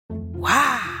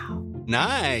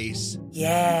Nice.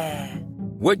 Yeah.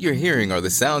 What you're hearing are the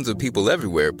sounds of people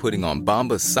everywhere putting on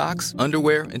Bombas socks,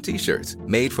 underwear, and T-shirts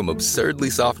made from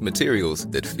absurdly soft materials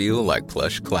that feel like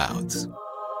plush clouds.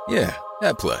 Yeah,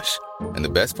 that plush. And the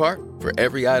best part? For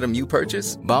every item you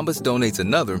purchase, Bombas donates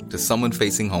another to someone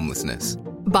facing homelessness.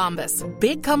 Bombas.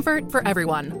 Big comfort for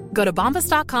everyone. Go to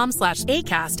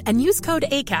bombas.com/ACAST and use code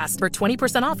ACAST for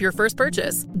 20% off your first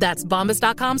purchase. That's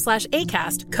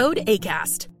bombas.com/ACAST. Code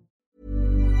ACAST.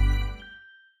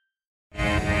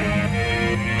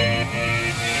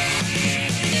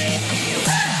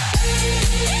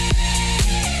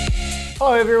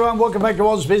 Hello everyone, welcome back to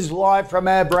AusBiz Live from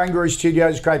our Barangaroo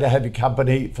studios. Great to have your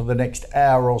company for the next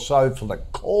hour or so for the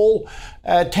call.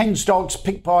 10 stocks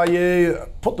picked by you,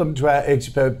 put them to our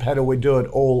expert panel. We do it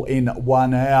all in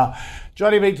 1 hour.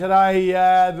 Joining me today,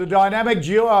 the dynamic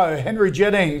duo, Henry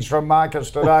Jennings from Marcus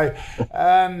Today,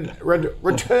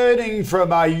 returning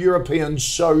from a European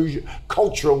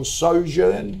cultural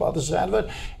sojourn, by the sound of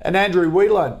it, and Andrew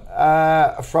Whelan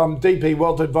from DP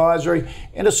Wealth Advisory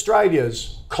in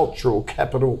Australia's cultural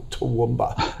capital,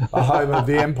 Toowoomba, the home of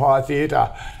the Empire Theatre.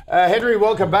 Henry,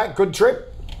 welcome back. Good trip.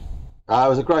 It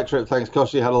was a great trip, thanks,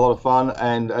 Koshy. Had a lot of fun,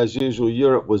 and as usual,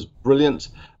 Europe was brilliant.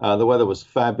 The weather was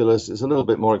fabulous. It's a little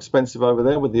bit more expensive over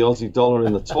there with the Aussie dollar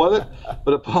in the toilet,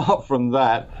 but apart from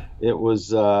that, it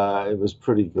was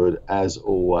pretty good as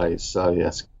always. So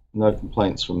yes, no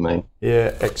complaints from me.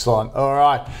 Yeah, excellent. All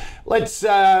right, let's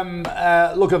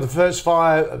look at the first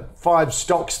five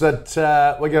stocks that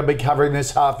we're going to be covering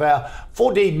this half hour.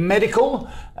 4D Medical,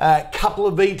 a couple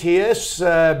of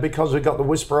ETFs because we've got the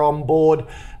Whisper on board.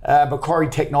 Macquarie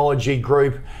Technology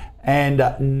Group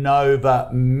and Nova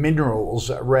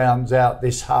Minerals rounds out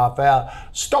this half hour.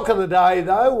 Stock of the day,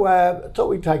 though, I thought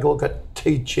we'd take a look at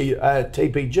TPG,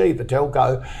 the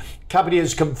telco. Company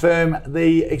has confirmed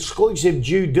the exclusive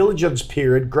due diligence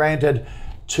period granted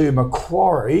to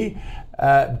Macquarie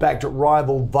backed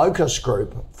rival Vocus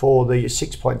Group for the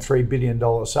 $6.3 billion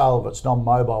sale of its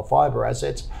non-mobile fibre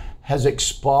assets has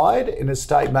expired. In a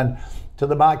statement to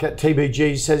the market,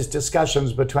 TPG says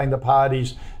discussions between the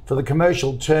parties for the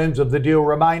commercial terms of the deal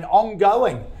remain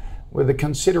ongoing, with the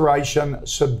consideration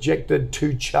subjected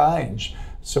to change.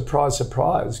 Surprise,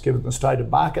 surprise, given the state of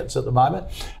markets at the moment.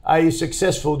 A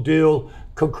successful deal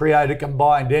could create a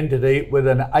combined entity with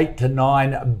an $8 to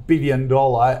 $9 billion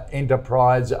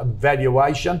enterprise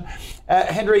valuation.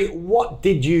 Henry, what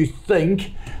did you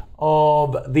think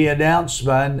of the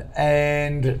announcement,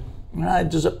 and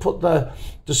does it put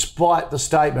despite the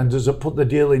statement, does it put the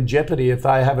deal in jeopardy if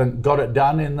they haven't got it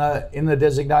done in the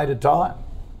designated time?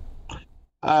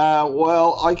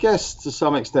 Well, I guess to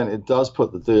some extent it does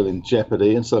put the deal in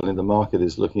jeopardy, and certainly the market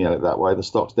is looking at it that way. The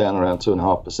stock's down around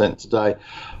 2.5% today.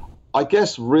 I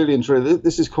guess really and truly,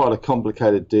 this is quite a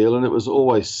complicated deal, and it was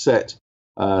always set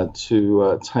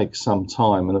to take some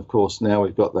time. And of course, now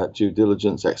we've got that due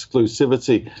diligence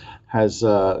exclusivity has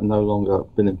no longer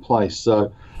been in place.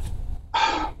 So,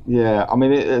 yeah, I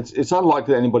mean, it's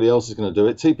unlikely that anybody else is going to do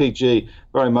it. TPG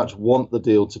very much want the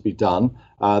deal to be done.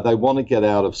 They want to get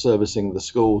out of servicing the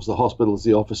schools, the hospitals,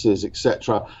 the offices,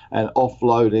 etc., and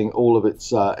offloading all of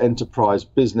its enterprise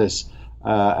business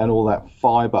and all that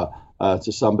fibre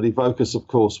to somebody. Vocus, of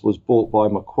course, was bought by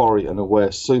Macquarie and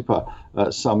Aware Super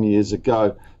some years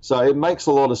ago. So it makes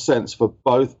a lot of sense for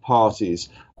both parties.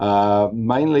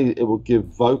 Mainly, it will give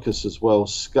Vocus as well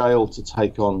scale to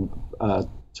take on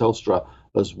Telstra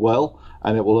as well,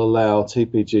 and it will allow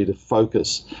TPG to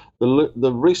focus.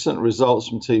 The recent results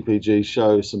from TPG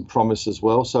show some promise as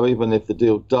well, so even if the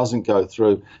deal doesn't go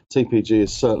through, TPG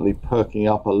is certainly perking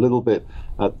up a little bit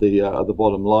at the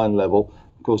bottom line level.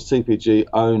 Of course, TPG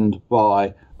owned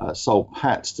by Soul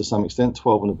Patts to some extent,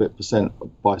 12 and a bit percent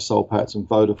by Soul Patts, and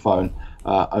Vodafone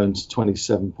owns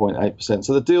 27.8%.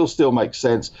 So the deal still makes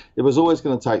sense. It was always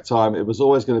going to take time. It was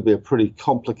always going to be a pretty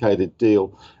complicated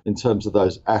deal in terms of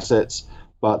those assets.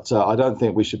 But I don't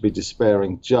think we should be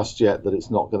despairing just yet that it's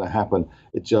not going to happen.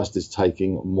 It just is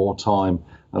taking more time.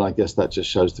 And I guess that just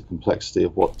shows the complexity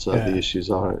of what the issues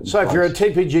are. So if you're a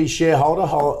TPG shareholder,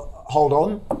 hold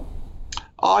on.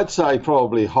 I'd say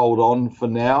probably hold on for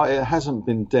now. It hasn't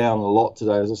been down a lot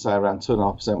today, as I say, around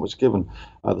 2.5%, which given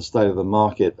the state of the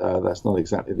market, that's not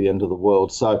exactly the end of the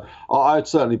world. So I'd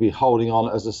certainly be holding on.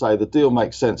 As I say, the deal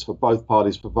makes sense for both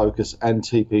parties, for Vocus and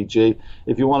TPG.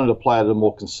 If you wanted to play it in a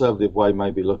more conservative way,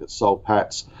 maybe look at Soul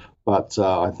Patts. But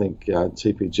I think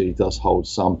TPG does hold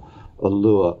some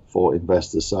allure for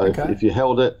investors. So if you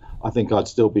held it, I think I'd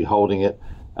still be holding it.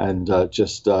 And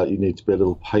you need to be a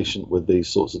little patient with these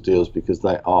sorts of deals because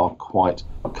they are quite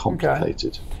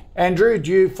complicated. Okay. Andrew,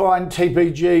 do you find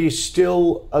TPG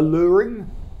still alluring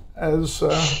as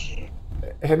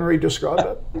Henry describe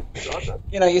it?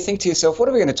 You know, you think to yourself, what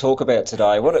are we going to talk about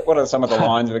today? What are some of the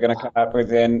lines we're going to come up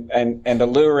with? And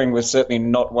alluring was certainly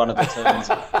not one of the terms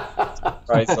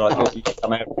phrase that I thought you could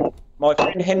come out with. My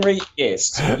friend Henry,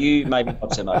 yes. You maybe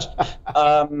not so much.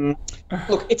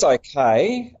 Look, it's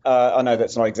okay. I know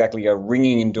that's not exactly a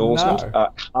ringing endorsement.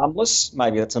 No. Harmless,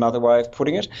 maybe that's another way of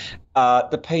putting it.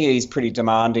 The PE is pretty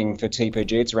demanding for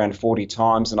TPG. It's around 40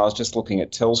 times, and I was just looking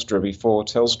at Telstra before.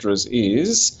 Telstra's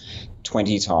is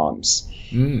 20 times.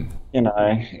 You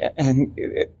know, and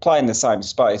play in the same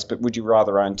space, but would you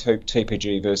rather own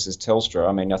TPG versus Telstra?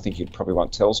 I mean, I think you'd probably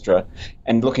want Telstra.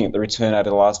 And looking at the return over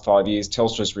the last 5 years,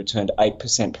 Telstra's returned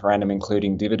 8% per annum,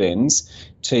 including dividends.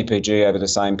 TPG over the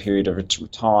same period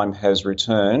of time has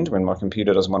returned, when my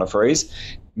computer doesn't want to freeze,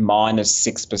 minus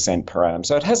 6% per annum.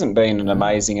 So it hasn't been an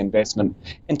amazing investment.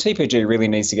 And TPG really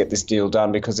needs to get this deal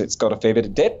done because it's got a fair bit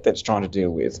of debt that's trying to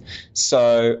deal with.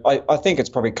 So I think it's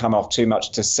probably come off too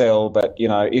much to sell. But, you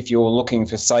know, if you're looking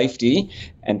for safety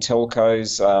and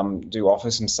telcos do offer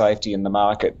some safety in the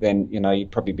market, then, you know,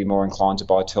 you'd probably be more inclined to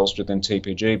buy Telstra than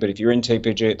TPG. But if you're in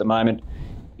TPG at the moment,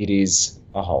 it is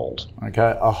a hold.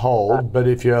 Okay, a hold. But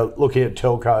if you're looking at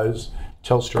telcos,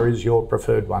 Telstra is your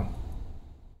preferred one.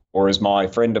 Or as my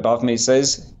friend above me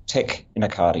says, tech in a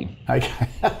cardi. Okay.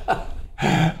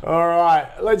 All right,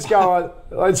 let's go on.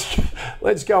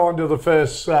 Let's go on to the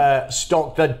first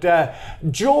stock that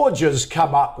George has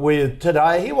come up with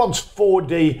today. He wants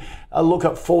a look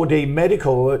at 4D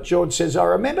Medical. George says, I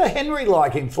remember Henry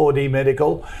liking 4D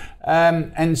Medical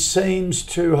and seems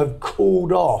to have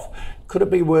cooled off. Could it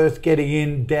be worth getting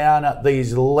in down at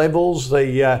these levels?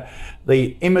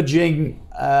 The imaging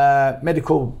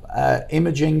medical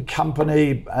imaging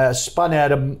company spun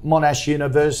out of Monash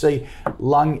University,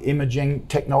 lung imaging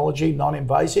technology,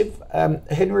 non-invasive.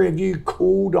 Henry, have you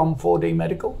cooled on 4D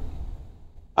Medical?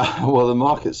 Well, the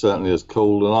market certainly has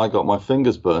cooled, and I got my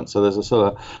fingers burnt. So there's a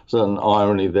sort of certain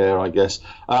irony there, I guess.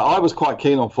 I was quite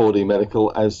keen on 4D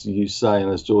Medical, as you say,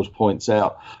 and as George points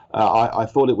out. I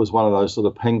thought it was one of those sort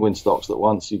of penguin stocks that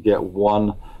once you get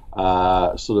one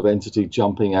sort of entity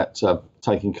jumping at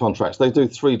taking contracts, they do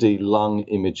 3D lung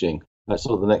imaging. That's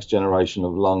sort of the next generation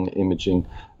of lung imaging.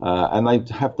 And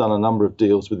they have done a number of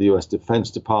deals with the US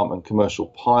Defense Department, commercial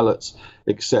pilots,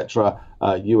 etc.,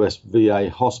 US VA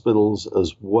hospitals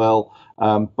as well.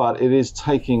 But it is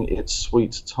taking its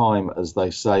sweet time, as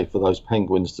they say, for those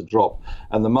penguins to drop.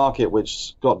 And the market,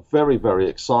 which got very, very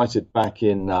excited back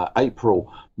in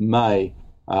April, May,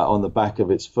 on the back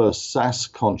of its first SaaS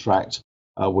contract,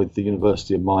 with the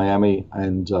University of Miami,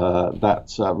 and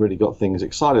that really got things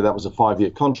excited. That was a 5-year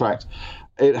contract.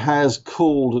 It has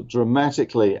cooled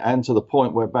dramatically, and to the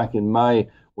point where back in May,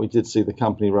 we did see the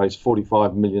company raise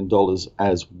 $45 million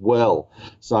as well.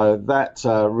 So that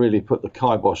really put the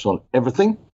kibosh on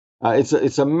everything.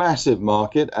 It's a massive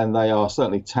market, and they are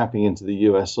certainly tapping into the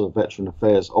US sort of veteran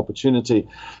affairs opportunity,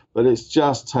 but it's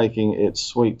just taking its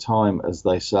sweet time, as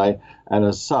they say. And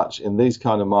as such, in these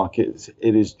kind of markets,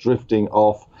 it is drifting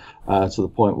off to the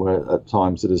point where at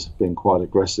times it has been quite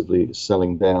aggressively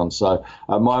selling down. So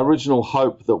my original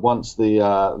hope that once the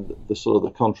sort of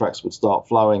the contracts would start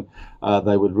flowing,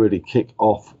 they would really kick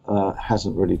off,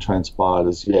 hasn't really transpired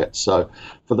as yet. So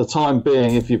for the time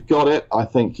being, if you've got it, I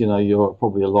think, you know, you're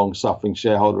probably a long-suffering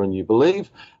shareholder and you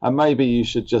believe, and maybe you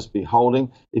should just be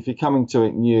holding. If you're coming to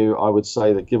it new, I would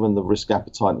say that given the risk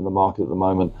appetite in the market at the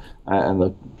moment and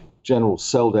the general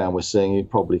sell down we're seeing, you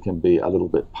probably can be a little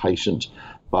bit patient.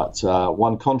 But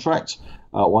one good contract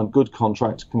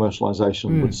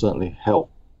commercialization would certainly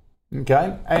help.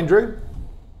 Okay, Andrew?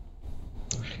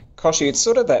 Koshy, it's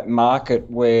sort of that market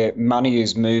where money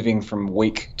is moving from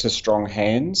weak to strong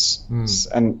hands.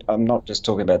 And I'm not just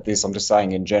talking about this, I'm just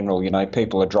saying in general, you know,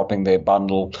 people are dropping their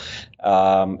bundle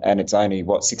and it's only,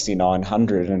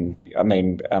 6,900. And I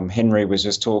mean, Henry was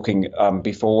just talking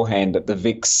beforehand that the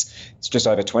VIX, it's just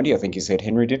over 20, I think you said,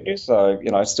 Henry, didn't you? So,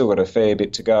 you know, it's still got a fair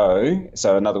bit to go.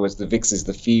 So in other words, the VIX is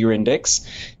the fear index.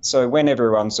 So when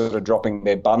everyone's sort of dropping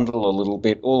their bundle a little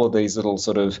bit, all of these little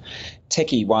sort of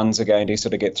techie ones are going to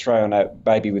sort of get thrown out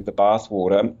baby with the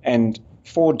bathwater. And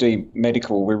 4D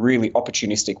Medical were really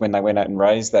opportunistic when they went out and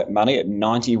raised that money at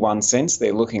 91 cents.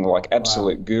 They're looking like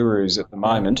absolute gurus at the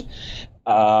moment.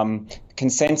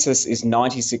 Consensus is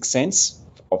 96 cents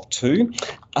of 2.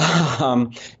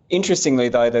 Interestingly,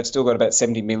 though, they've still got about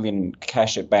 70 million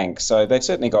cash at bank. So they've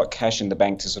certainly got cash in the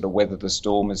bank to sort of weather the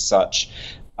storm as such.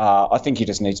 I think you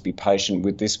just need to be patient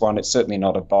with this one. It's certainly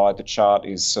not a buy. The chart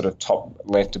is sort of top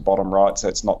left to bottom right, so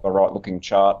it's not the right looking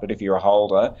chart. But if you're a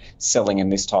holder, selling in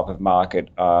this type of market,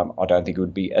 I don't think it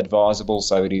would be advisable.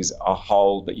 So it is a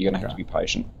hold, but you're going to have to be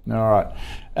patient. All right.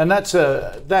 And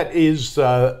that is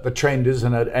the trend,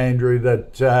 isn't it, Andrew,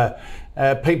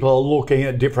 that people are looking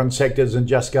at different sectors and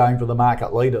just going for the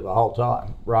market leader the whole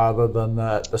time rather than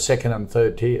the second and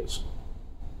third tiers.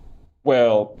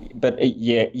 Well, but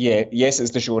yes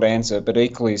is the short answer, but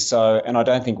equally so, and I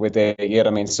don't think we're there yet. I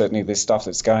mean, certainly there's stuff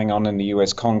that's going on in the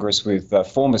US Congress with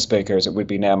former Speaker, as it would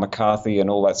be now, McCarthy, and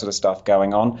all that sort of stuff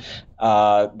going on.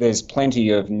 There's plenty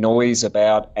of noise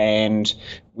about, and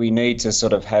we need to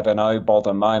sort of have an oh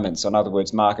bother moment. So in other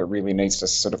words, market really needs to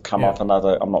sort of come off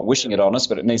another, I'm not wishing it on us,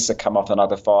 but it needs to come off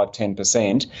another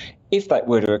 5-10%. If that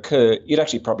were to occur, you'd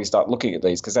actually probably start looking at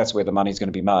these because that's where the money's going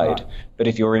to be made. Right. But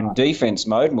if you're in defence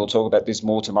mode, and we'll talk about this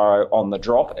more tomorrow on the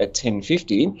drop at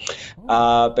 10.50,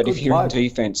 but if you're in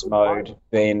defence mode,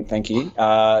 then thank you.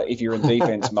 If you're in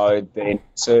defence mode, then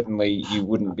certainly you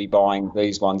wouldn't be buying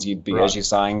these ones. You'd be, as you're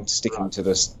saying, sticking to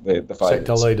the favourites.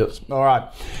 Sector leaders. All right.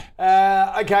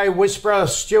 Okay, Whisperer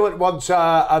Stuart wants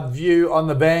a view on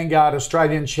the Vanguard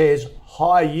Australian Shares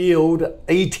High Yield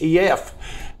ETF.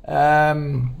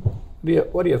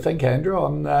 What do you think, Andrew,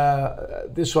 on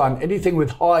this one? Anything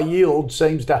with high yield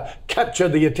seems to capture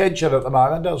the attention at the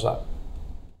moment, does it?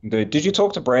 Indeed. Did you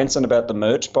talk to Branson about the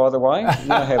merch, by the way? You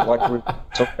know how we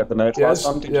talked about the merch last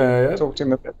time? Did you talk to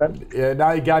him about that? Yeah, no,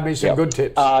 he gave me some good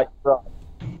tips. Right.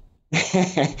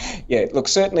 Yeah, look,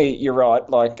 certainly you're right.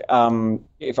 Like,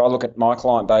 if I look at my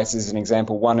client base as an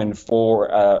example, 1 in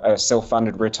 4 are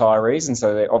self-funded retirees, and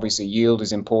so obviously yield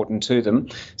is important to them.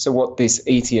 So what this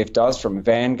ETF does from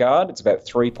Vanguard, it's about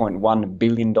 $3.1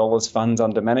 billion funds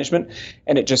under management,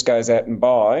 and it just goes out and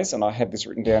buys, and I have this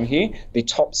written down here, the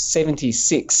top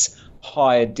 76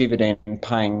 higher dividend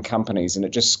paying companies, and it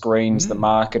just screens the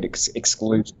market,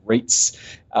 excludes REITs,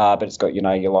 but it's got,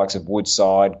 your likes of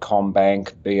Woodside,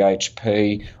 CommBank,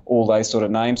 BHP, all those sort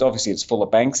of names. Obviously it's full of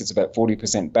banks. It's about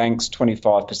 40% banks,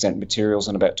 25% materials,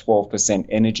 and about 12%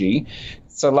 energy.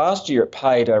 So last year it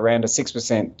paid around a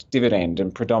 6% dividend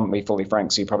and predominantly fully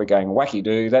franked. So you're probably going,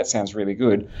 wacky-doo, that sounds really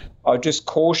good. I just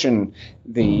caution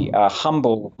the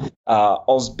humble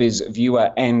AusBiz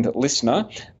viewer and listener,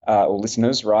 or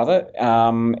listeners rather,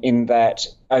 in that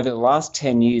over the last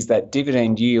 10 years, that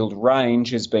dividend yield range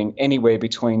has been anywhere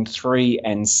between 3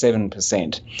 and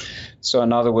 7%. So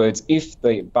in other words, if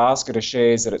the basket of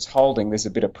shares that it's holding, there's a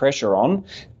bit of pressure on,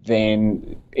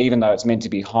 then even though it's meant to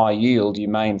be high yield, you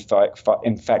may in fact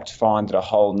find that a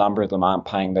whole number of them aren't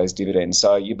paying those dividends.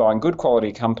 So you're buying good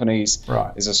quality companies.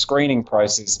 Right. There's a screening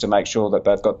process to make sure that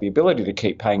they've got the ability to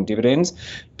keep paying dividends.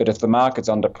 But if the market's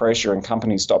under pressure and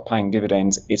companies stop paying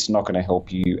dividends, it's not going to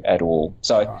help you at all.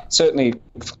 So certainly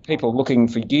people looking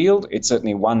for yield, it's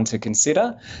certainly one to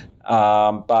consider.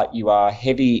 But you are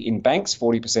heavy in banks,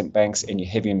 40% banks, and you're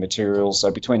heavy in materials.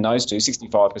 So between those two,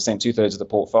 65%, two-thirds of the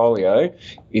portfolio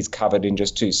is covered in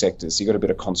just two sectors. So you've got a bit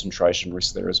of concentration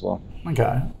risk there as well.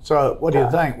 Okay. So what do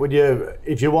you think?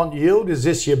 If you want yield, is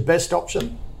this your best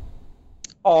option?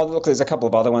 Oh, look, there's a couple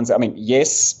of other ones. I mean,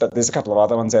 yes, but there's a couple of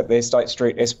other ones out there. State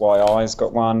Street, SYI has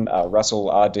got one,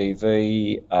 Russell,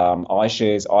 RDV,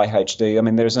 iShares, IHD. I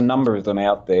mean, there's a number of them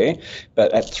out there.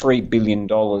 But at $3 billion,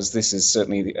 this is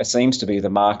certainly seems to be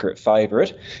the market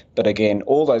favourite. But again,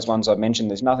 all those ones I mentioned,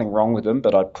 there's nothing wrong with them,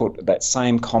 but I'd put that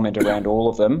same comment around all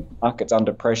of them. Markets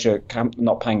under pressure,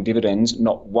 not paying dividends,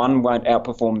 not one won't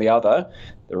outperform the other.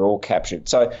 They're all captured.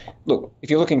 So, look, if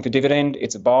you're looking for dividend,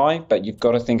 it's a buy, but you've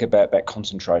got to think about that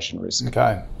concentration risk.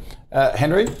 Okay.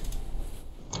 Henry?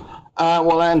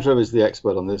 Well, Andrew is the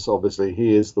expert on this, obviously.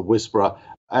 He is the whisperer.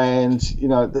 And,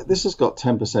 this has got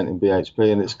 10% in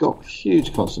BHP, and it's got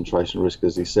huge concentration risk,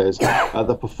 as he says.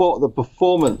 The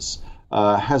performance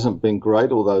hasn't been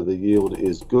great, although the yield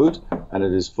is good, and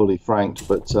it is fully franked.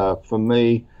 But for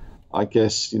me, I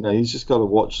guess, he's just got to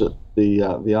watch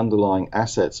the underlying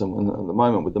assets. And at the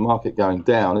moment, with the market going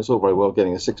down, it's all very well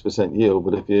getting a 6% yield,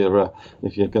 but if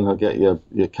you're going to get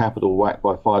your capital whacked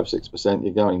by 5-6%,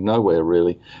 you're going nowhere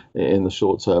really in the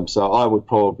short term. So I would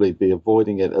probably be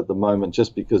avoiding it at the moment,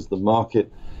 just because the market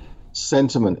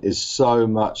sentiment is so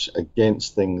much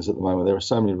against things at the moment. There are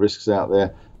so many risks out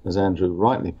there, as Andrew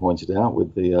rightly pointed out,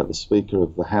 with the Speaker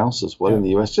of the House as well in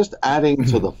the US, just adding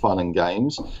to the fun and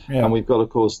games. Yeah. And we've got,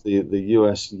 of course, the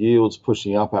US yields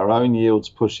pushing up, our own yields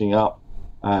pushing up.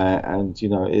 And,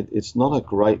 it's not a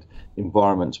great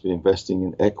environment to be investing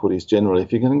in equities generally.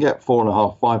 If you're going to get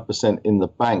 4.5%, 5% in the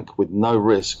bank with no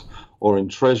risk, or in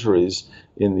treasuries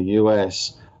in the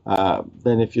US,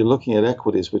 then if you're looking at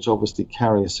equities, which obviously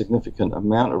carry a significant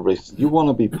amount of risk, you want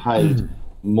to be paid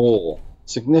more,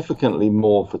 significantly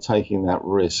more for taking that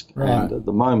risk. Right. And at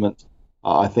the moment,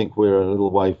 I think we're a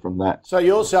little way from that. So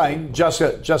you're saying just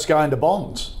go into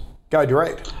bonds, go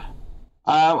direct?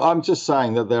 I'm just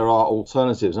saying that there are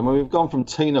alternatives. I mean, we've gone from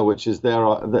TINA, which is there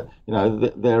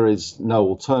is no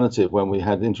alternative when we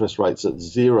had interest rates at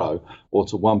 0 or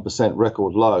to 1%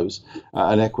 record lows,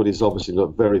 and equities obviously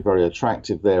look very, very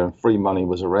attractive there, and free money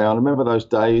was around. Remember those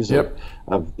days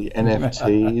of the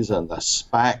NFTs and the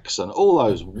SPACs and all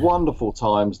those wonderful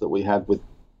times that we had with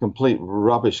complete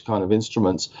rubbish kind of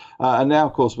instruments. And now,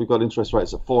 of course, we've got interest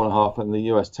rates at 4.5% and the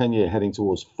US 10-year heading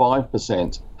towards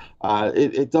 5%.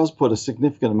 It does put a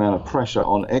significant amount of pressure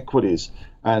on equities,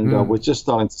 and we're just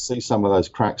starting to see some of those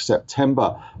cracks.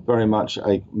 September, very much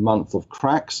a month of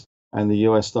cracks, and the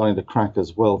US starting to crack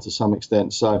as well to some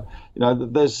extent. So,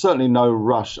 there's certainly no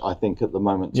rush, I think, at the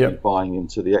moment to be buying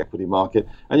into the equity market.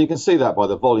 And you can see that by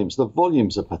the volumes. The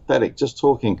volumes are pathetic. Just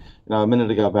talking, a minute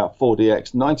ago about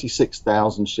 4DX,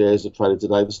 96,000 shares are traded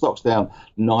today. The stock's down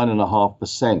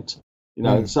 9.5%.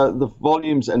 So the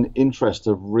volumes and interest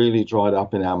have really dried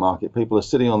up in our market. People are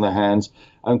sitting on their hands.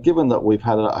 And given that we've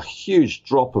had a huge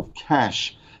drop of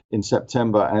cash in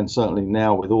September, and certainly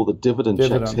now with all the dividends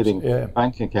checks hitting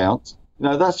bank accounts,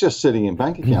 that's just sitting in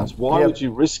bank accounts. Why would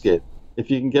you risk it if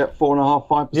you can get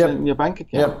 4.5%, 5% in your bank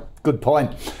account? Good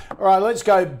point. All right, let's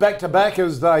go back to back,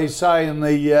 as they say in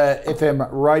the FM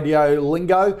radio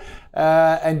lingo.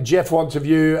 And Jeff wants a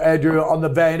view, Andrew, on the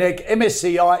VanEck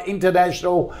MSCI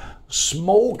International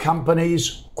Small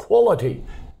Companies Quality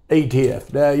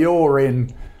ETF. Now you're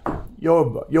in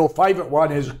your favourite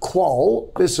one is Qual.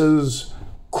 This is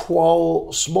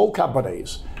Qual Small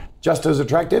Companies. Just as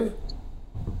attractive?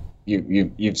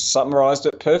 You've summarised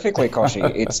it perfectly, Koshi.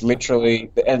 It's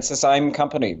literally, and it's the same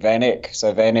company, VanEck.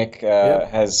 So VanEck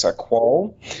has a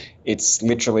Qual. It's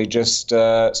literally just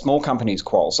small companies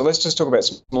Qual. So let's just talk about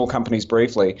small companies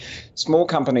briefly. Small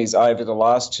companies over the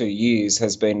last 2 years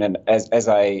has been, as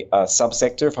a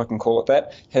subsector, if I can call it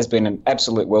that, has been an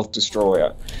absolute wealth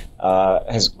destroyer.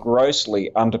 Has grossly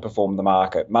underperformed the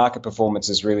market. Market performance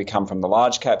has really come from the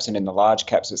large caps, and in the large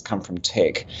caps it's come from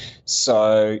tech.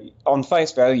 So on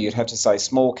face value, you'd have to say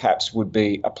small caps would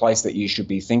be a place that you should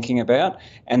be thinking about.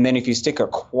 And then if you stick a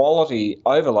quality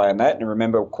overlay on that, and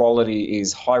remember quality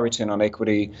is high return on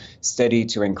equity, steady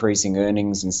to increasing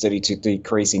earnings and steady to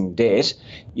decreasing debt,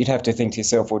 you'd have to think to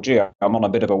yourself, well, gee, I'm on a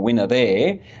bit of a winner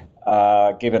there.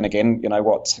 Given again,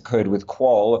 what's occurred with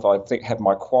Qual, if I have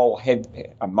my Qual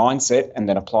head mindset and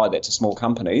then apply that to small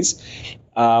companies,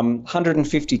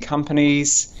 150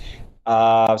 companies,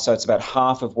 so it's about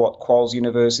half of what Qual's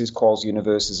universe is. Qual's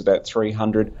universe is about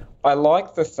 300. I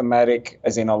like the thematic,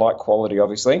 as in I like quality,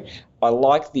 obviously. I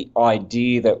like the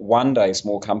idea that one day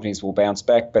small companies will bounce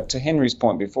back. But to Henry's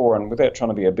point before, and without trying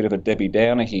to be a bit of a Debbie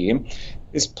Downer here,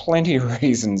 there's plenty of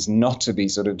reasons not to be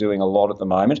sort of doing a lot at the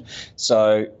moment.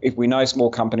 So if we know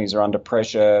small companies are under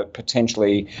pressure,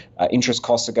 potentially interest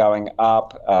costs are going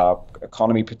up,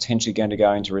 economy potentially going to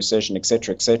go into recession, et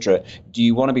cetera, do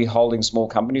you want to be holding small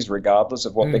companies regardless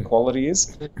of what their quality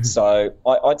is? So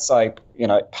I'd say,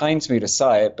 it pains me to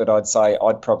say it, but I'd say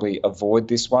I'd probably avoid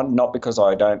this one, not because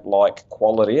I don't like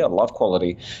quality. I love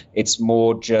quality. It's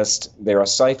more just there are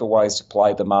safer ways to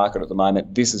play the market at the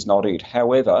moment. This is not it.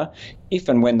 However, if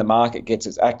and when the market gets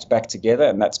its act back together,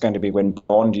 and that's going to be when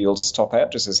bond yields top out,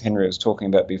 just as Henry was talking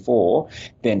about before,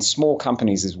 then small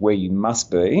companies is where you must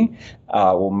be,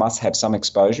 or must have some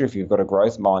exposure if you've got a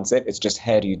growth mindset. It's just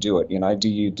how do you do it? Do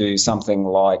you do something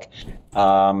like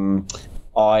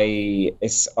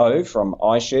ISO from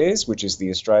iShares, which is the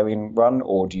Australian one,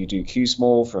 or do you do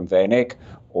Q-Small from VanEck,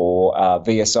 or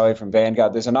VSO from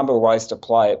Vanguard? There's a number of ways to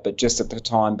play it, but just at the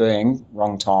time being,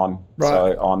 wrong time.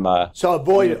 Right. So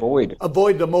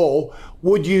avoid them all.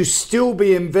 Would you still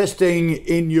be investing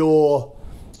in your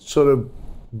sort of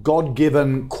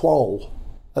God-given Qual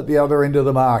at the other end of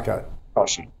the market?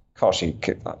 Koshi,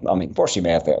 I mean, wash your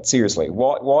mouth out. Seriously,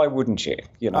 why wouldn't you?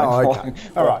 Okay.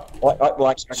 All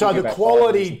right. So the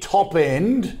quality top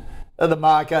end of the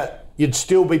market, you'd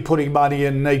still be putting money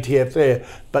in an ETF there,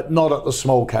 but not at the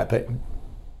small cap end.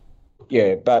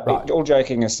 Yeah, but all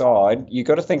joking aside, you've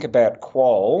got to think about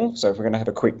Qual. So if we're going to have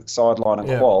a quick sideline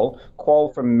on Qual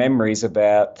from memory is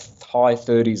about high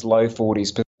 30s, low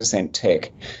 40s%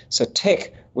 tech. So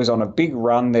tech was on a big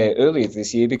run there earlier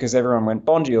this year because everyone went,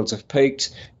 bond yields have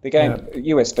peaked. The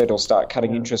US Fed will start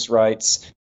cutting interest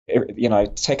rates.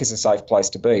 tech is a safe place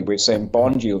to be. We've seen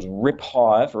bond yields rip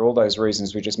higher for all those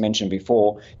reasons we just mentioned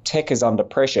before. Tech is under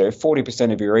pressure. If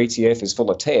 40% of your ETF is full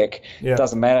of tech, it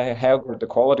doesn't matter how good the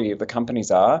quality of the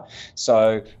companies are.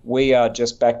 So we are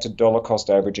just back to dollar cost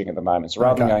averaging at the moment. So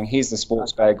rather than going, here's the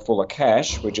sports bag full of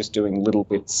cash, we're just doing little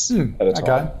bits at a time.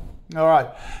 Okay. All right.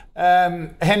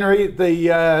 Henry,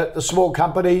 the small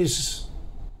companies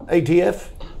ETF,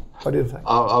 what do you think?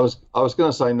 I was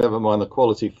going to say never mind the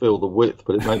quality, feel the width,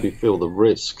 but it made me feel the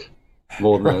risk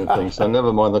more than anything. So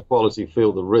never mind the quality,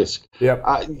 feel the risk. Yep.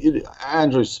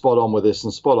 Andrew's spot on with this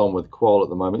and spot on with qual at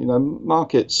the moment.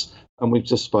 Markets, and we've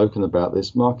just spoken about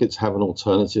this, markets have an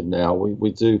alternative now.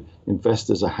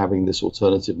 Investors are having this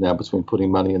alternative now between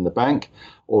putting money in the bank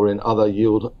or in other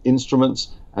yield instruments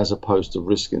as opposed to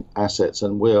risk in assets.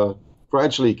 And we are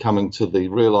gradually coming to the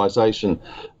realization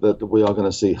that we are going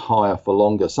to see higher for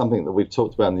longer, something that we've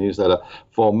talked about in the newsletter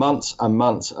for months and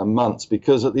months and months,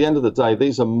 because at the end of the day,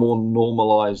 these are more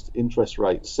normalized interest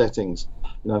rate settings.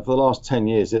 For the last 10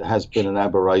 years, it has been an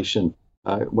aberration.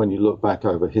 When you look back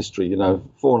over history,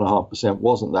 4.5%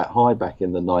 wasn't that high back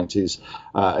in the 90s,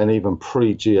 and even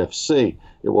pre-GFC,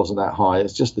 it wasn't that high.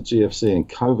 It's just the GFC and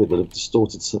COVID that have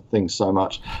distorted things so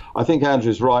much. I think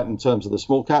Andrew's right in terms of the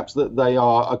small caps, that they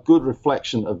are a good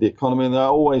reflection of the economy, and they're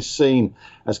always seen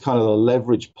as kind of a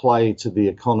leverage play to the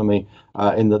economy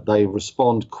in that they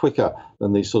respond quicker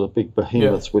than these sort of big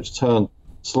behemoths, which turn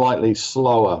slightly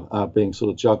slower, being sort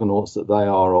of juggernauts that they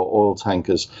are, or oil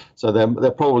tankers. So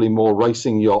they're probably more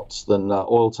racing yachts than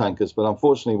oil tankers. But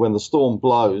unfortunately, when the storm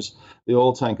blows, the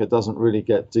oil tanker doesn't really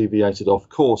get deviated off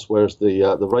course, whereas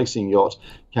the racing yacht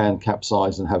can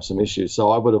capsize and have some issues.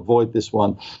 So I would avoid this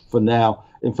one for now.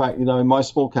 In fact, in my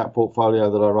small cap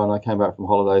portfolio that I run, I came back from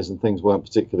holidays and things weren't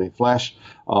particularly flash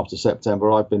after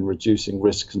September. I've been reducing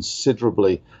risk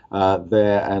considerably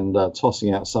there and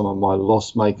tossing out some of my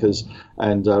loss makers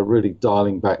and really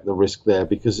dialing back the risk there,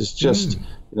 because it's just,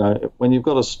 when you've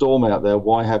got a storm out there,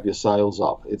 why have your sails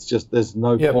up? It's just, there's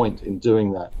no point in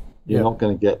doing that. You're not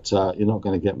going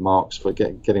to get marks for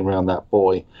getting around that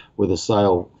buoy with a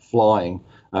sail flying,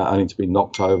 only to be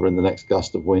knocked over in the next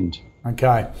gust of wind.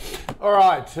 Okay. All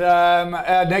right.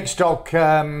 Our next stock,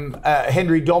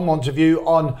 Henry Dom wants a view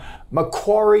on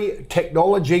Macquarie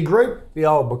Technology Group, the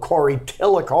old Macquarie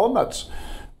Telecom. It's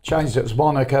changed its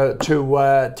moniker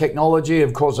to technology.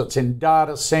 Of course, it's in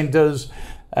data centres,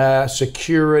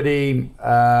 security,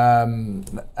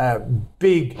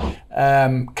 big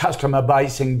customer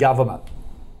base in government.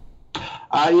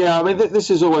 This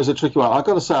is always a tricky one. I've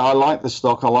got to say, I like the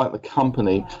stock. I like the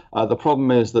company. The problem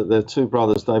is that their two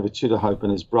brothers, David Tudor-Hope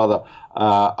and his brother,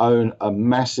 own a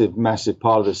massive, massive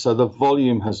part of this. So the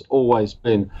volume has always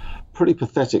been pretty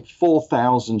pathetic.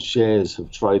 4,000 shares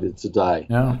have traded today.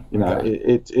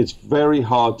 It's very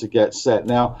hard to get set.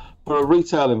 Now, for a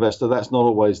retail investor, that's not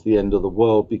always the end of the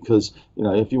world, because,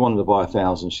 if you wanted to buy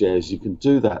 1,000 shares, you can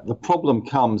do that. The problem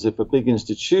comes if a big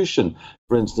institution,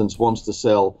 for instance, wants to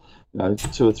sell 2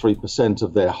 or 3%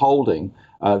 of their holding.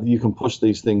 You can push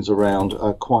these things around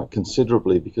quite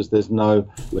considerably because there's no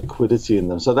liquidity in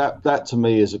them. So that to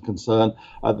me is a concern.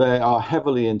 They are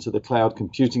heavily into the cloud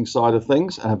computing side of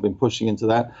things and have been pushing into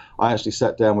that. I actually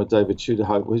sat down with David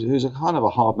Tudor-Hope, who's a kind of a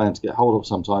hard man to get hold of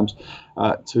sometimes,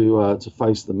 to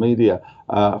face the media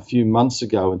a few months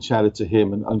ago, and chatted to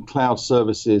him. And cloud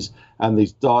services and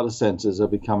these data centers are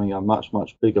becoming a much,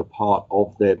 much bigger part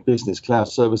of their business. Cloud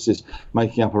services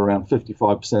making up around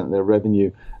 55% of their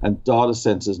revenue, and data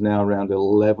centers now around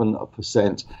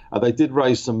 11%. They did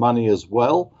raise some money as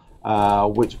well,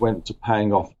 which went to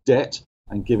paying off debt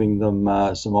and giving them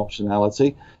some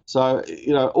optionality. So,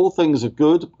 all things are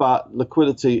good, but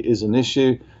liquidity is an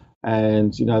issue.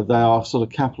 And, they are sort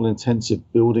of capital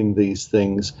intensive building these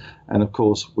things. And of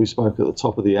course, we spoke at the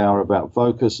top of the hour about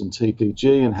Vocus and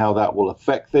TPG and how that will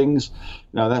affect things.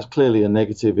 That's clearly a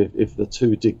negative if the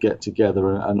two did get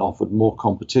together and offered more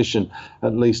competition,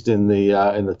 at least in the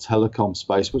telecom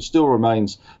space, which still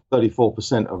remains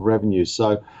 34% of revenue.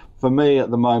 So for me at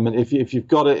the moment, if you've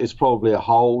got it, it's probably a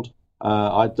hold.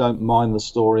 I don't mind the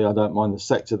story. I don't mind the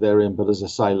sector they're in. But as I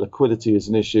say, liquidity is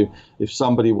an issue. If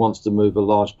somebody wants to move a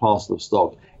large parcel of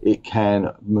stock, it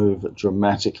can move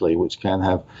dramatically, which can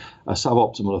have a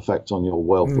suboptimal effect on your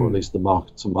wealth, or at least the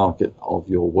market to market of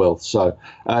your wealth. So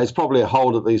it's probably a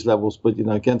hold at these levels. But,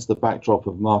 against the backdrop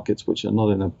of markets which are not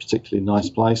in a particularly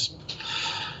nice place,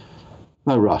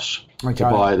 no rush to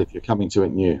buy it if you're coming to it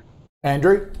new.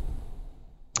 Andrew?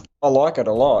 I like it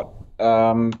a lot.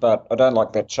 But I don't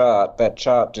like that chart. That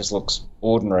chart just looks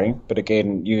ordinary. But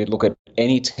again, you look at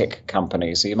any tech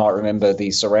company. So you might remember the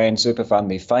Saran Super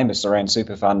Fund, the famous Saran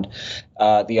Super Fund,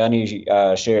 The only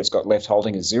share it's got left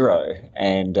holding is Xero,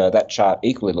 and that chart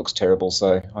equally looks terrible,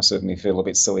 so I certainly feel a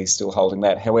bit silly still holding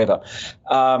that. However,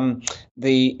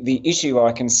 the issue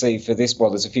I can see for this,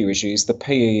 well, there's a few issues. The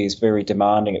PE is very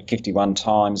demanding at 51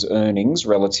 times earnings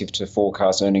relative to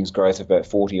forecast earnings growth of about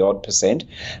 40-odd%.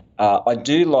 I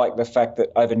do like the fact that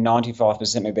over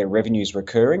 95% of their revenue is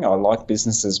recurring. I like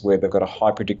businesses where they've got a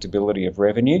high predictability of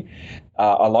revenue.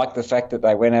 I like the fact that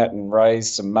they went out and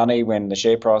raised some money when the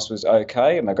share price was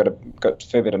okay, and they've got a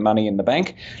fair bit of money in the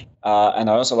bank. And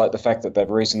I also like the fact that they've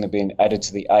recently been added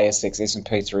to the ASX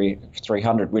S&P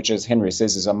 300, which, as Henry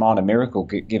says, is a minor miracle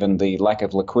given the lack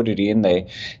of liquidity in there.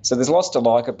 So there's lots to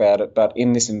like about it, but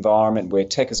in this environment where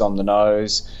tech is on the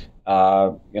nose,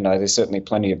 there's certainly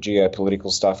plenty of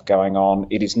geopolitical stuff going on.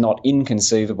 It is not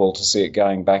inconceivable to see it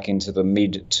going back into the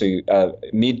mid to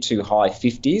high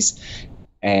 50s.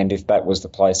 And if that was the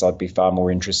place, I'd be far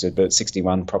more interested. But at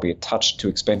 61, probably a touch too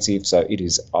expensive, so it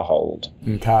is a hold.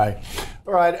 Okay.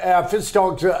 All right. Our fifth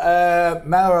stock,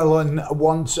 Marilyn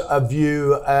wants a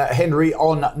view, Henry,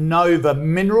 on Nova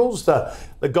Minerals,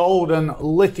 the gold and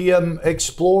lithium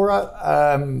explorer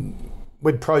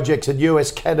with projects in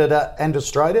US, Canada and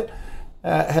Australia.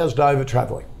 How's Nova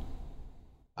travelling?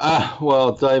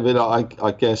 Well, David,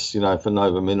 I guess, for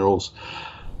Nova Minerals,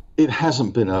 it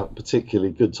hasn't been a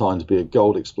particularly good time to be a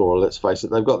gold explorer, let's face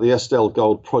it. They've got the Estelle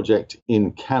Gold project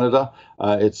in Canada.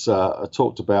 It's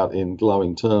talked about in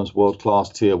glowing terms, world-class,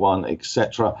 tier one,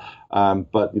 etc.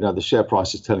 But, the share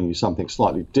price is telling you something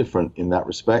slightly different in that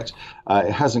respect.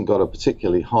 It hasn't got a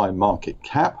particularly high market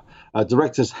cap.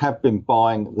 Directors have been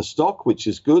buying the stock, which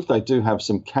is good. They do have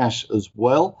some cash as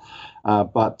well.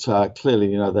 But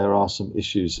clearly, there are some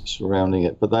issues surrounding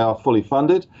it. But they are fully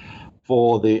funded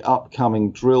for the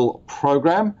upcoming drill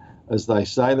program, as they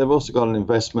say. They've also got an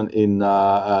investment in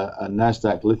a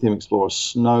NASDAQ lithium explorer,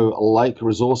 Snow Lake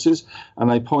Resources, and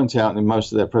they point out in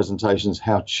most of their presentations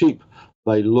how cheap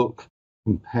they look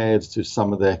compared to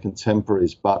some of their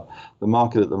contemporaries. But the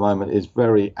market at the moment is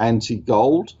very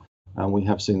anti-gold, and we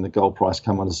have seen the gold price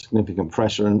come under significant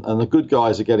pressure, and the good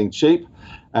guys are getting cheap,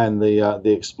 and the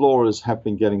explorers have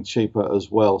been getting cheaper as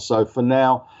well. So for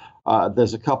now,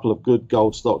 there's a couple of good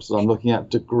gold stocks that I'm looking at.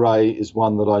 De Grey is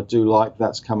one that I do like.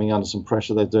 That's coming under some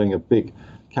pressure. They're doing a big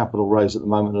capital raise at the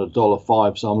moment at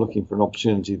 $1.05, so I'm looking for an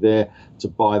opportunity there to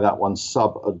buy that one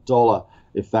sub $1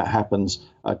 if that happens.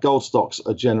 Gold stocks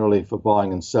are generally for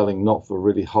buying and selling, not for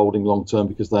really holding long term,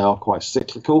 because they are quite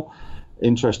cyclical.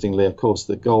 Interestingly, of course,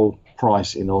 the gold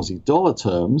price in Aussie dollar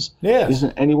terms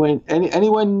isn't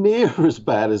anywhere near as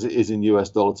bad as it is in US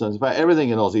dollar terms. In fact, everything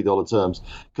in Aussie dollar terms,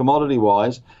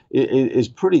 commodity-wise, is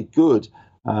pretty good.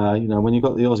 When you've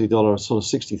got the Aussie dollar at sort of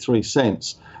 63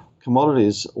 cents,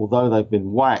 commodities, although they've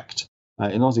been whacked,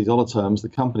 in Aussie dollar terms, the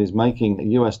companies making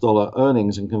US dollar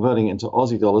earnings and converting it into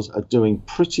Aussie dollars are doing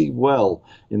pretty well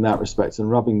in that respect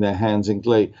and rubbing their hands in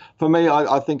glee. For me,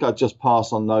 I think I'd just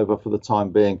pass on Nova for the time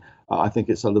being. I think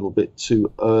it's a little bit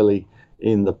too early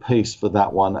in the piece for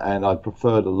that one, and I'd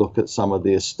prefer to look at some of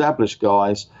the established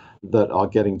guys that are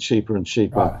getting cheaper and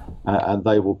cheaper, and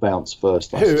they will bounce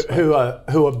first. Who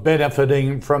are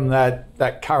benefiting from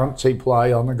that currency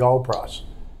play on the gold price?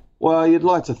 Well, you'd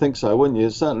like to think so, wouldn't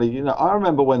you? Certainly, I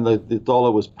remember when the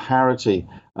dollar was parity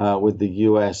with the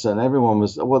US, and everyone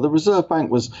was, the Reserve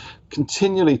Bank was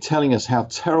continually telling us how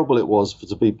terrible it was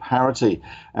to be parity,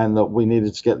 and that we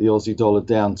needed to get the Aussie dollar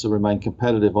down to remain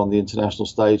competitive on the international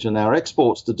stage and our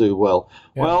exports to do well.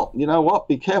 Yeah. Well, you know what?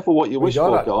 Be careful what you wish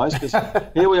for, guys, because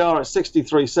here we are at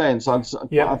 63 cents. I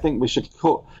think we should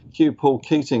cue Paul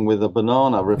Keating with a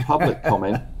Banana Republic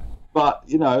comment. But,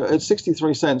 at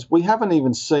 63 cents, we haven't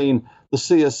even seen the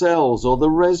CSLs or the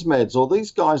ResMeds or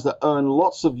these guys that earn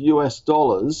lots of US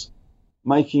dollars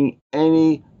making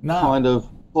any kind of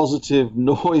positive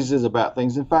noises about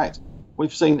things. In fact,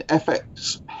 we've seen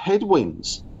FX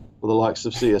headwinds for the likes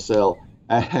of CSL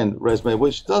and ResMed,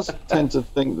 which does tend to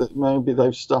think that maybe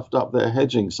they've stuffed up their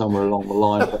hedging somewhere along the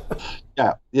line.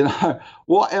 But,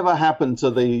 whatever happened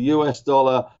to the US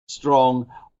dollar strong,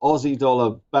 Aussie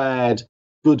dollar bad,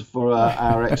 good for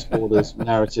our exporters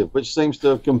narrative, which seems to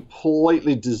have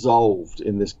completely dissolved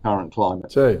in this current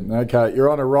climate. Okay, you're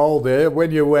on a roll there.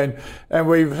 When you went, and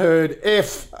we've heard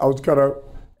I was going to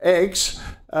X.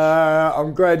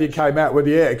 I'm glad you came out with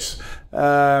the X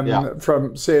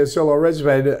from CSL or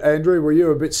ResMed. Andrew, were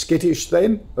you a bit skittish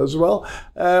then as well?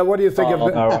 What do you think of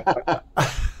it? No.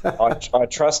 I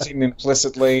trust him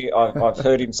implicitly. I've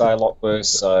heard him say a lot worse,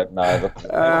 so no.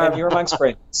 And you're amongst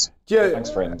friends. Do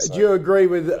you agree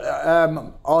with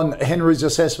on Henry's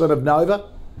assessment of Nova?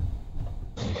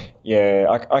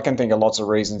 Yeah, I can think of lots of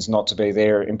reasons not to be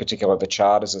there, in particular the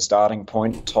chart as a starting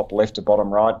point, top left to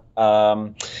bottom right.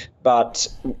 But,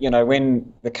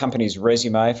 when the company's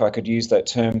resume, if I could use that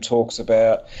term, talks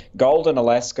about gold in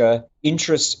Alaska,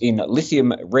 interest in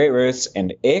lithium, rare earths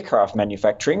and aircraft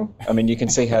manufacturing, I mean, you can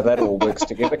see how that all works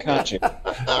together, can't you?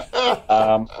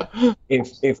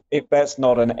 If that's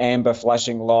not an amber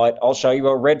flashing light, I'll show you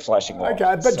a red flashing light.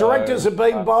 Okay, but directors have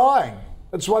been buying.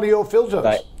 It's one of your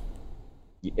filters.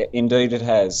 Indeed it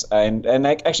has, and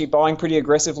actually buying pretty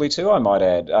aggressively too, I might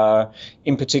add.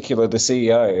 In particular, the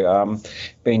CEO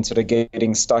been sort of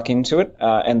getting stuck into it,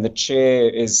 and the chair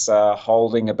is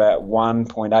holding about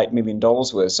 $1.8 million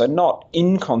worth, so not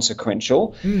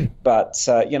inconsequential. But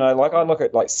I look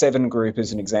at like Seven Group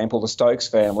as an example, the Stokes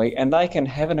family, and they can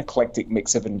have an eclectic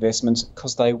mix of investments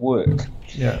because they work.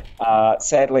 Yeah.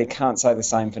 Sadly, can't say the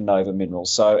same for Nova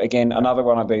Minerals. So again, another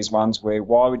one of these ones where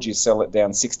why would you sell it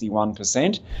down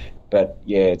 61%? But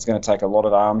yeah, it's going to take a lot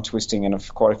of arm twisting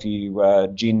and quite a few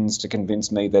gins to convince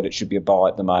me that it should be a buy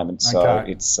at the moment. So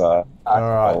it's all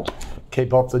right.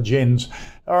 Keep off the gins.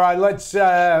 All right, let's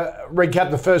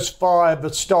recap the first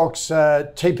 5 stocks.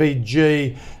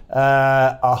 TPG,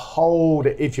 a hold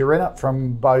if you're in it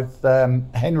from both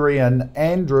Henry and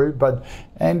Andrew. But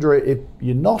Andrew, if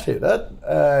you're not in it,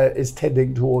 is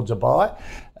tending towards a buy.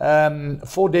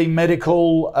 4D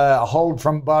Medical, a hold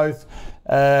from both.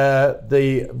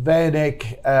 The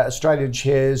VanEck Australian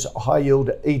Shares High Yield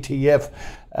ETF,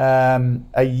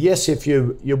 a yes if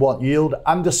you want yield,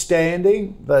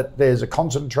 understanding that there's a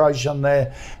concentration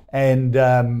there, and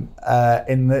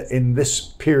in this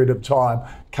period of time,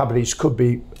 companies could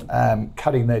be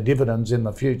cutting their dividends in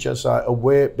the future.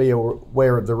 So be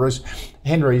aware of the risk.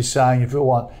 Henry's saying if you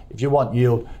want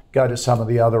yield, go to some of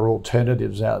the other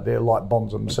alternatives out there, like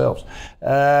bonds themselves.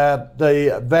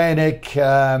 The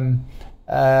VanEck.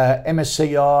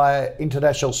 MSCI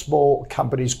International Small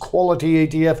Companies Quality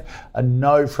ETF, a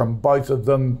no from both of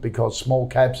them because small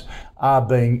caps are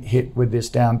being hit with this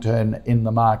downturn in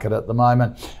the market at the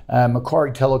moment.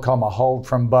 Macquarie Telecom, a hold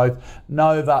from both.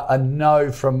 Nova, a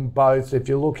no from both. If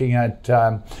you're looking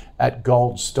at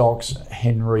gold stocks,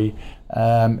 Henry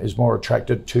is more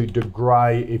attracted to De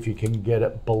Grey if you can get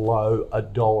it below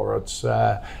 $1. It's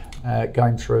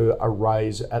going through a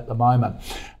raise at the moment.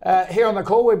 Here on the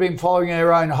call, we've been following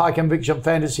our own High Conviction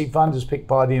Fantasy Fund as picked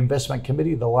by the Investment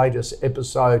Committee. The latest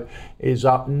episode is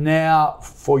up now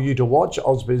for you to watch,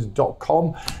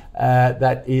 ausbiz.com.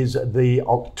 That is the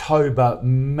October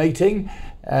meeting.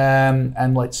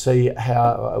 And let's see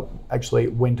how actually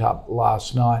it went up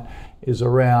last night, is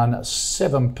around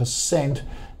 7%.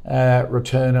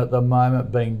 Return at the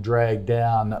moment being dragged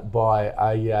down by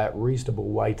a reasonable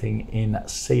weighting in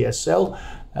CSL.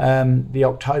 The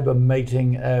October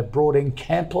meeting brought in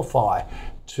Camplify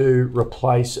to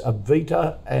replace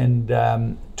Avita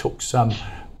and took some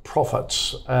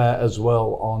profits as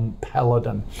well on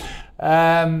Paladin.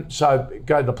 So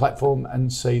go to the platform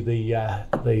and see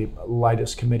the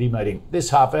latest committee meeting. This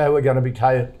half hour we're going to be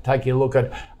taking a look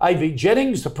at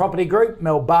AVJennings, the property group,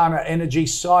 Melbana Energy,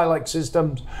 Silex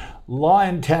Systems,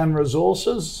 Liontown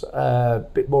Resources, a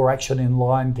bit more action in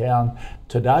Liontown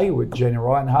today with Gina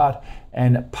Reinhardt,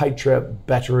 and Patria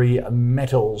Battery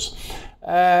Metals.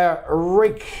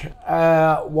 Rick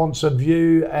wants a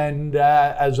view, and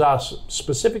as us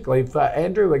specifically for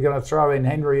Andrew, we're going to throw in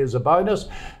Henry as a bonus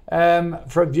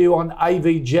for a view on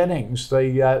AVJennings,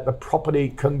 the property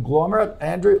conglomerate.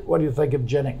 Andrew, what do you think of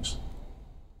Jennings?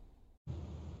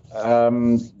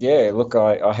 Look,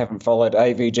 I haven't followed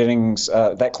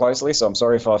AVJennings that closely, so I'm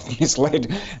sorry if I've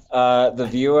misled the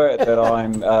viewer that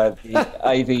I'm the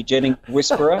AVJennings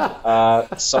whisperer.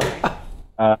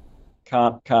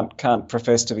 Can't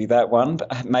profess to be that one.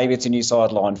 But maybe it's a new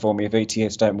sideline for me if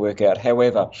ETFs don't work out.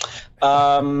 However,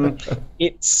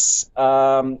 it's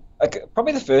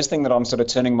probably the first thing that I'm sort of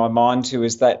turning my mind to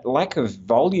is that lack of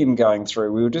volume going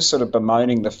through. We were just sort of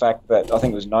bemoaning the fact that I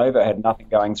think it was Nova had nothing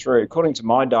going through. According to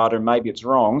my data, and maybe it's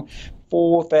wrong,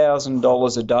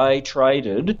 $4,000 a day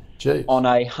traded on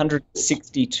a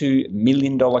 $162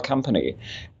 million company.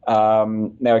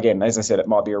 Now, again, as I said, it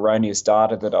might be erroneous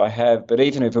data that I have, but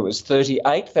even if it was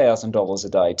 $38,000 a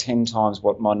day, 10 times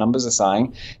what my numbers are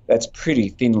saying, that's pretty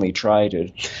thinly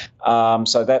traded.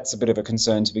 So that's a bit of a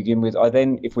concern to begin with.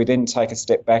 If we then take a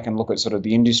step back and look at sort of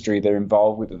the industry they're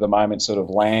involved with at the moment, sort of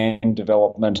land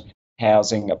development,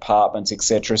 housing, apartments,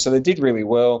 etc. So they did really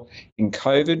well in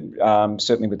COVID,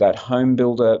 certainly with that home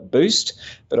builder boost,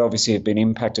 but obviously have been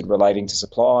impacted relating to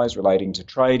supplies, relating to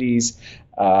tradies,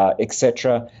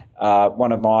 etc.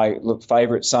 One of my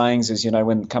favourite sayings is,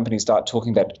 when companies start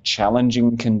talking about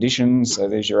challenging conditions, so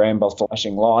there's your amber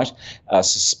flashing light,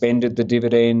 suspended the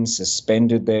dividends,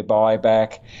 suspended their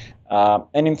buyback.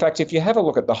 And in fact, if you have a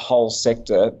look at the whole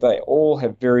sector, they all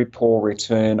have very poor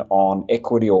return on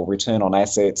equity or return on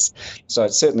assets. So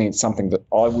it's certainly something that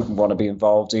I wouldn't want to be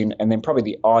involved in. And then probably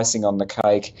the icing on the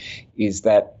cake is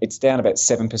that it's down about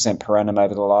 7% per annum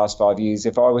over the last 5 years.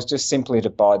 If I was just simply to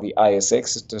buy the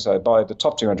ASX, so buy the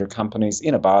top 200 companies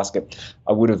in a basket,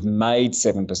 I would have made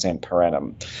 7% per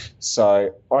annum.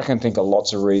 So I can think of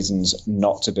lots of reasons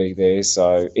not to be there.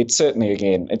 So it's certainly,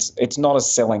 again, it's not a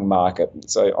selling market.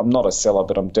 So I'm not a seller,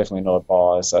 but I'm definitely not a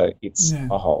buyer. So it's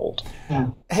a hold. Yeah.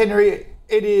 Henry,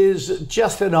 it is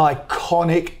just an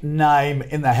iconic name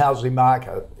in the housing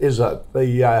market, is it?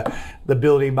 The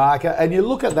building market. And you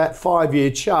look at that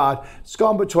 5-year chart, it's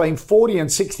gone between 40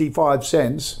 and 65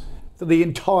 cents for the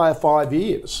entire 5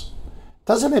 years.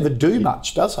 Doesn't ever do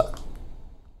much, does it?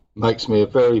 Makes me a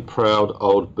very proud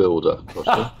old builder.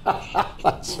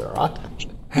 That's all right.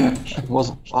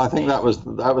 I think that was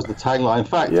the tagline. In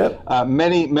fact,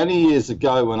 many years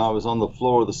ago, when I was on the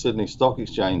floor of the Sydney Stock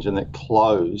Exchange and it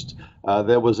closed,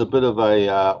 there was a bit of a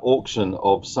auction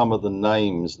of some of the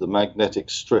names, the magnetic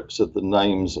strips of the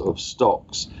names of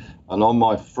stocks. And on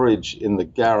my fridge in the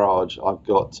garage, I've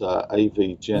got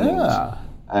AV Jennings,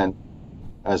 and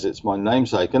as it's my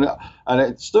namesake, and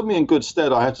it stood me in good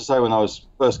stead, I have to say, when I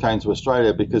first came to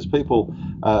Australia, because people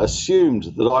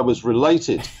assumed that I was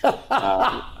related,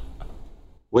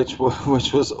 which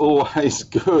was always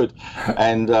good,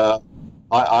 and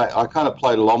I kind of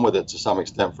played along with it to some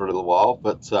extent for a little while,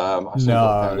 but I soon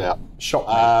found out.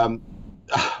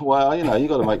 Well, you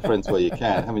got to make friends where you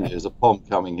can, haven't you? There's a POM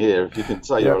coming here, if you can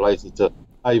say you're related to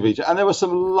AV, and there were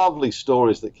some lovely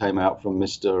stories that came out from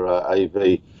Mr.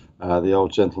 AV. The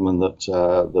old gentleman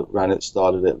that ran it,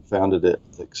 started it, founded it,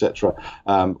 etc.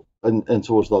 And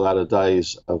towards the latter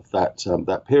days of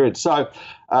that period. So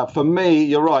for me,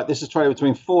 you're right. This is traded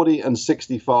between 40 and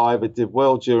 65. It did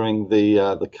well during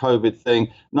the COVID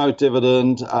thing. No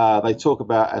dividend. They talk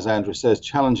about, as Andrew says,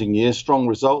 challenging year, strong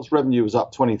results. Revenue was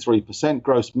up 23%.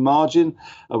 Gross margin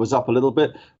was up a little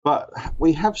bit. But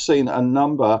we have seen a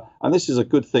number, and this is a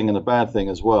good thing and a bad thing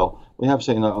as well. We have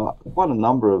seen quite a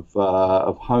number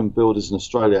of home builders in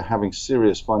Australia having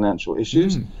serious financial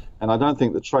issues. And I don't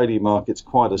think the trading market's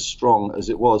quite as strong as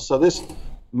it was. So this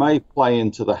may play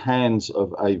into the hands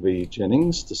of AV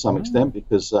Jennings to some extent,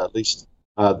 because at least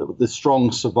the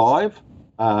strong survive.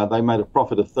 They made a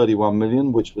profit of 31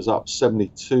 million, which was up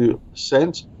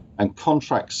 72%. And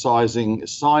contract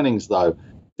signings, though,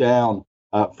 down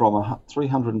from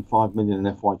 305 million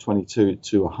in FY22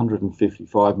 to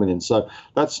 155 million. So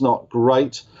that's not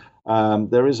great.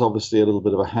 There is obviously a little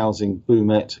bit of a housing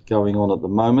boomette going on at the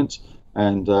moment.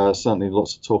 And certainly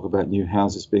lots of talk about new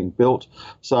houses being built.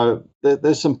 So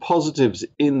there's some positives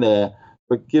in there,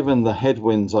 but given the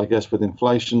headwinds, I guess, with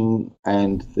inflation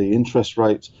and the interest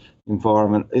rate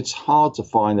environment, it's hard to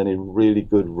find any really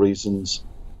good reasons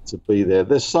to be there.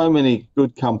 There's so many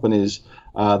good companies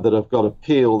that have got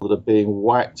appeal that are being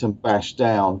whacked and bashed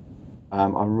down.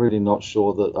 I'm really not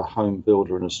sure that a home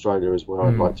builder in Australia is where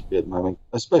I'd like to be at the moment,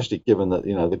 especially given that,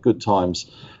 the good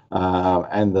times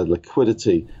and the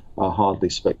liquidity are hardly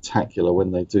spectacular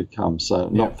when they do come. So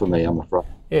not for me, I'm afraid.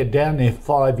 Yeah, down near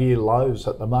 5-year lows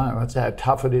at the moment. That's how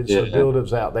tough it is for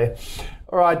builders out there.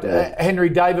 All right, Henry,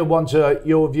 David wants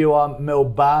your view on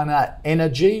Melbana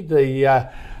Energy,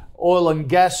 the oil and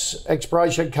gas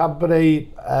exploration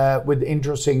company with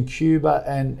interests in Cuba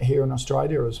and here in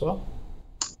Australia as well.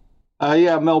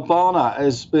 Melbana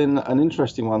has been an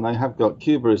interesting one. They have got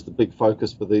Cuba as the big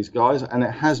focus for these guys, and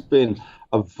it has been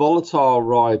a volatile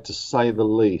ride to say the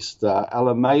least.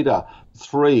 Alameda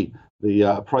 3, the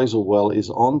appraisal well, is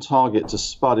on target to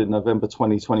spud in November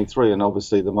 2023, and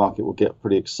obviously the market will get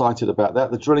pretty excited about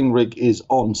that. The drilling rig is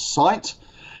on site,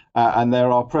 and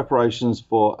there are preparations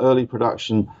for early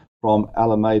production from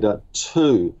Alameda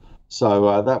 2.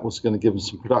 So that was going to give them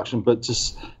some production, but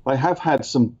they have had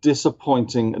some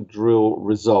disappointing drill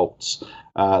results.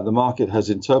 The market has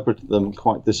interpreted them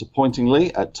quite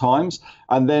disappointingly at times,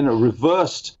 and then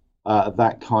reversed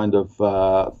that kind of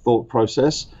thought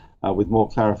process with more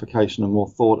clarification and more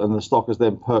thought, and the stock has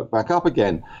then perked back up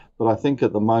again. But I think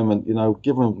at the moment,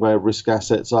 given where risk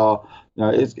assets are,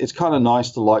 it's kind of nice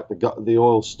to like the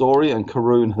oil story, and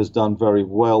Karoon has done very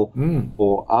well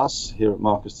for us here at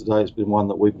Markets Today. It's been one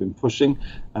that we've been pushing,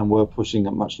 and we're pushing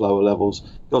at much lower levels.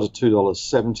 Got to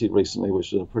 $2.70 recently,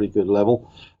 which is a pretty good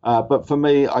level. But for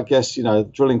me, I guess,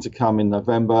 drilling to come in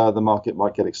November, the market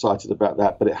might get excited about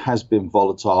that, but it has been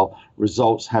volatile.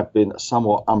 Results have been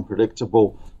somewhat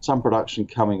unpredictable, some production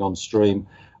coming on stream.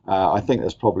 I think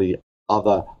there's probably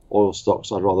other oil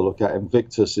stocks I'd rather look at.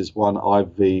 Invictus is one,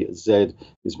 IVZ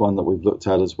is one that we've looked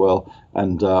at as well.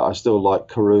 And I still like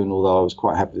Karoon, although I was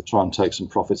quite happy to try and take some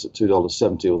profits at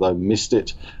 $2.70, although missed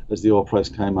it as the oil price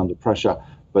came under pressure.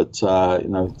 But,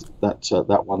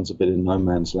 that one's a bit in no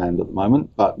man's land at the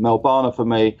moment. But Melbana, for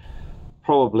me,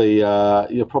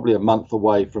 you're probably a month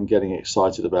away from getting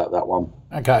excited about that one.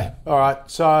 Okay, all right.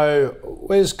 So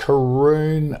where's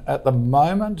Karoon at the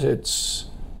moment? It's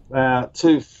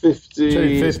 250.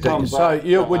 250.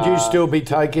 So would you still be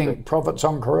taking profits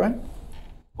on Karoon?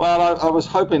 Well, I was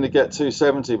hoping to get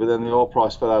 270, but then the oil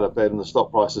price fell out of bed and the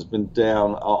stock price has been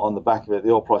down on the back of it.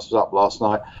 The oil price was up last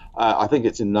night. I think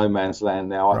it's in no man's land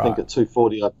now. I think at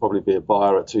 240, I'd probably be a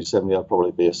buyer. At 270, I'd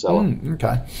probably be a seller.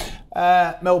 Okay.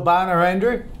 Melbana,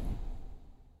 Andrew?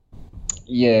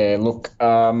 Yeah, look,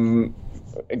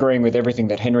 agreeing with everything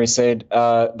that Henry said.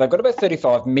 They've got about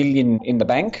 35 million in the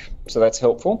bank, so that's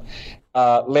helpful.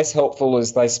 Less helpful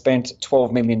is they spent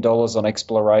 $12 million on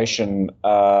exploration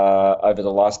over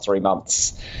the last 3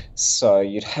 months. So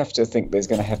you'd have to think there's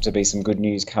going to have to be some good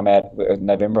news come out in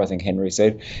November, I think Henry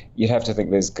said. You'd have to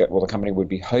think the company would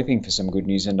be hoping for some good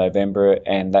news in November,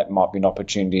 and that might be an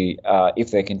opportunity,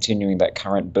 if they're continuing that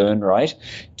current burn rate,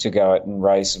 to go out and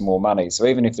raise some more money. So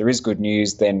even if there is good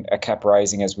news, then a cap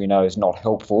raising, as we know, is not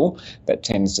helpful. That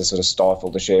tends to sort of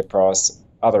stifle the share price.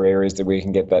 Other areas that we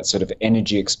can get that sort of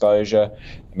energy exposure.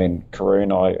 I mean,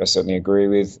 Karoon, I certainly agree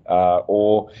with. I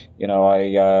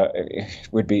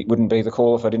wouldn't be the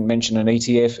call if I didn't mention an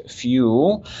ETF,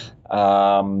 fuel,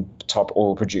 top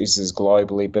oil producers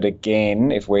globally. But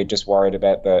again, if we're just worried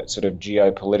about the sort of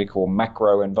geopolitical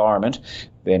macro environment,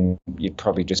 then you'd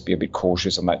probably just be a bit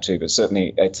cautious on that too. But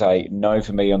certainly it's a no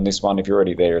for me on this one. If you're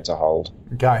already there, it's a hold.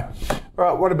 Okay. All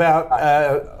right. What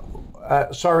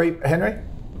about, sorry, Henry?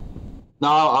 No,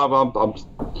 I'm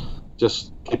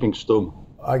just keeping stum.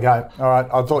 Okay, all right.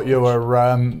 I thought you were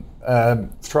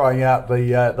throwing out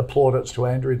the plaudits to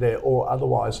Andrew there, or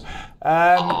otherwise.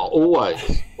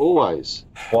 Always.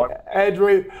 What?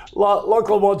 Andrew,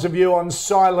 Lachlan wants a view on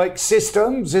Silex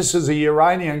Systems. This is a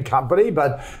uranium company,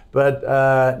 but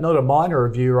not a miner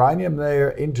of uranium.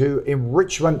 They're into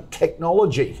enrichment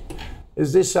technology.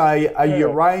 Is this a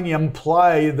uranium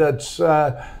play that's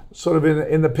sort of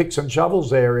in the picks and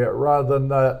shovels area rather than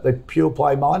the pure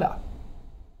play miner?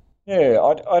 Yeah,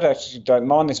 I'd actually don't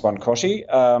mind this one, Koshi.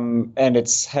 And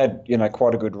it's had,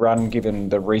 quite a good run given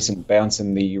the recent bounce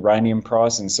in the uranium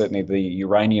price, and certainly the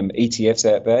uranium ETFs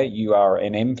out there,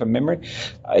 URNM from memory.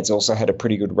 It's also had a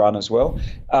pretty good run as well.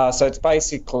 So it's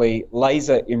basically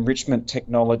laser enrichment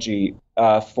technology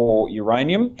for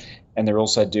uranium. And they're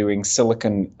also doing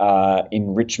silicon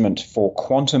enrichment for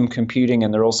quantum computing,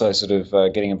 and they're also sort of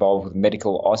getting involved with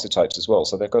medical isotopes as well.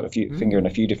 So they've got a finger in a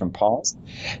few different pies.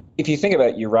 If you think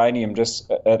about uranium just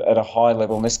at a high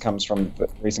level, and this comes from the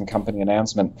recent company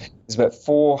announcement, there's about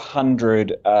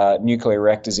 400 nuclear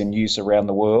reactors in use around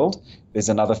the world. There's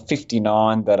another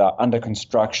 59 that are under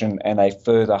construction and a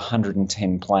further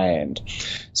 110 planned.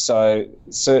 So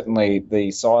certainly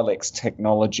the Silex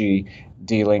technology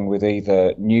dealing with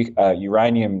either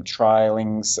uranium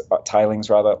tailings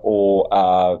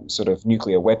or sort of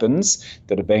nuclear weapons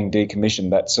that are being decommissioned,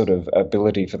 that sort of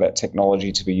ability for that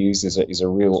technology to be used is a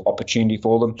real opportunity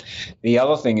for them. The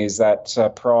other thing is that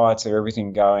prior to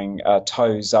everything going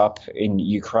toes up in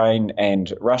Ukraine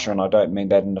and Russia, and I don't mean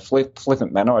that in a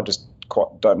flippant manner, I just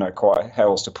don't know quite how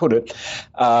else to put it,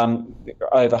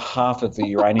 over half of the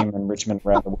uranium enrichment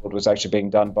around the world was actually being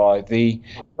done by the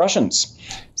Russians.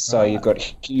 So you've got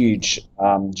huge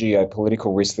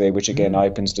geopolitical risk there, which again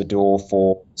opens the door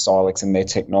for Silex and their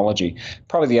technology.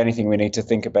 Probably the only thing we need to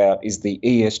think about is the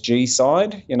ESG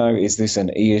side. Is this an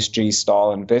ESG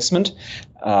style investment?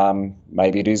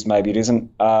 Maybe it is, maybe it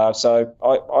isn't. So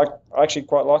I actually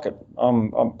quite like it. I'm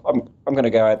going to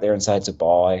go out there and say it's a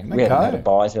buy. Okay. We haven't had a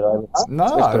buy today.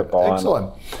 Let's put a buy.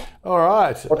 Excellent. All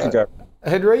right. What could go?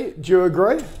 Henry, do you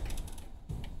agree?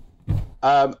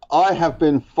 I have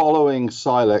been following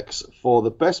Silex for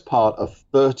the best part of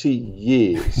 30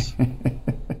 years.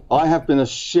 I have been a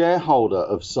shareholder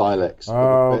of Silex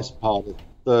for the best part of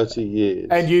 30 years.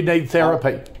 And you need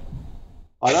therapy.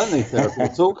 I don't need therapy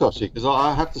at all, Koshi, because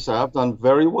I have to say I've done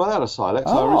very well out of Silex.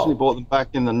 I originally bought them back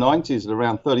in the 90s at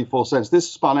around 34 cents.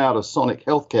 This spun out of Sonic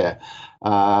Healthcare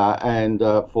and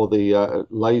for the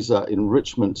laser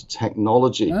enrichment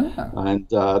technology. And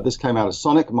this came out of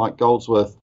Sonic. Mike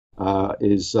Goldsworthy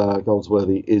is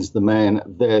the man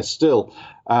there still.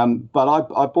 But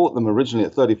I bought them originally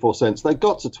at 34 cents. They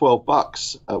got to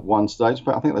 $12 at one stage,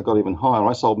 but I think they got even higher.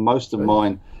 I sold most of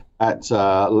mine at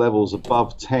levels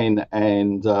above 10,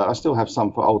 and I still have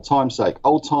some for old time's sake.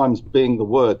 Old times being the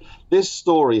word. This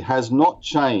story has not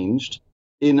changed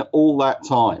in all that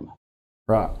time.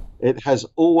 Right. It has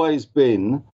always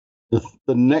been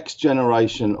the next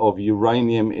generation of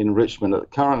uranium enrichment.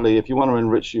 Currently, if you want to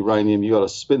enrich uranium, you got to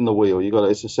spin the wheel.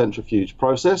 It's a centrifuge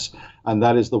process, and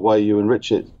that is the way you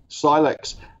enrich it.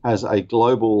 Silex has a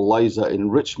global laser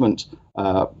enrichment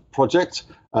project.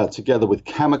 Together with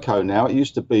Cameco now. It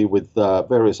used to be with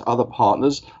various other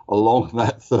partners along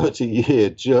that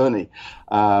 30-year journey.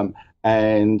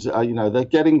 They're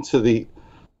getting to the,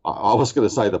 I was going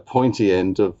to say the pointy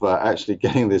end of actually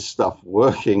getting this stuff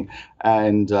working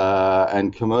and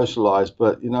commercialized.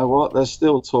 But you know what? They're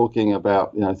still talking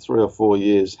about 3 or 4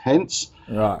 years hence.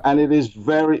 Right. And it is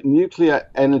very nuclear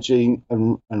energy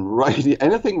and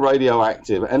anything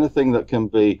radioactive, anything that can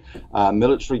be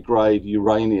military grade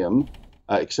uranium,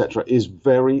 etc., is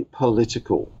very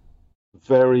political,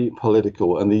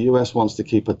 and the US wants to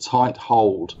keep a tight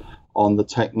hold on the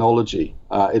technology.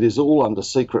 It is all under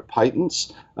secret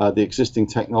patents, the existing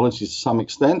technology to some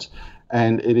extent,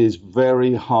 and it is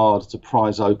very hard to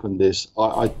prise open this.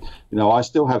 I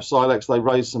still have Silex. They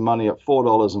raised some money at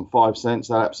 $4.05.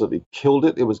 That absolutely killed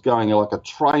it. It was going like a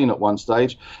train at one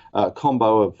stage.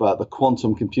 Combo of the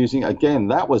quantum computing. Again,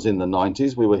 that was in the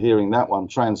 90s. We were hearing that one.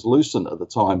 Translucent at the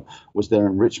time was their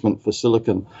enrichment for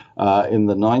silicon in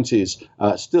the 90s.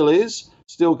 Still is,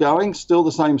 still going, still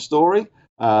the same story.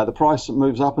 The price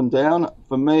moves up and down.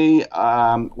 For me,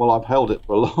 I've held it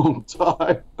for a long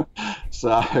time.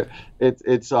 So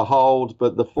it's a hold,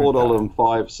 but the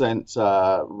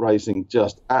 $4.05 raising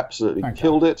just absolutely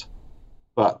killed it.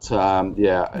 But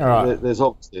there's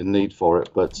obviously a need for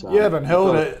it. But you haven't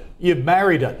held it, you've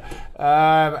married it.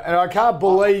 And I can't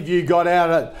believe you got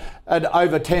out at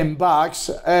over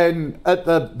 $10, and at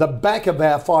the back of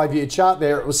our 5-year chart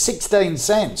there, it was 16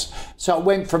 cents. So it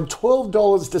went from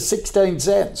 $12 to 16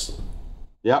 cents.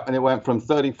 Yeah, and it went from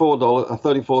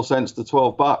 34 cents to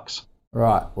 $12.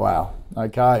 Right. Wow.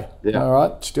 Okay. Yeah. All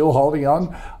right. Still holding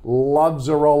on. Loves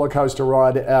a roller coaster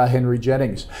ride, Henry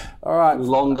Jennings. All right.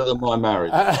 Longer than my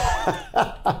marriage. All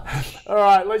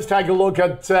right. Let's take a look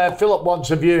at Philip wants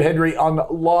a view, Henry, on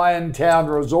Liontown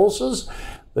Resources,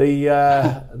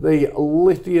 the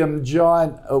lithium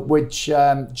giant, which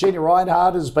Gina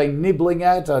Rinehart has been nibbling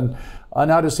at, and I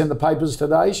noticed in the papers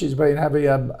today she's been having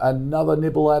another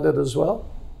nibble at it as well.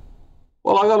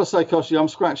 Well, I got to say, Koshi, I'm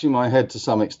scratching my head to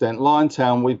some extent.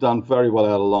 Liontown, we've done very well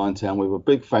out of Liontown. We were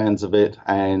big fans of it,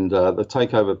 and the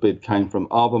takeover bid came from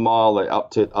Albemarle. They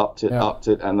upped it,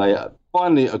 and they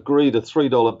finally agreed a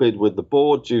 $3 bid with the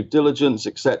board, due diligence,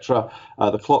 etc.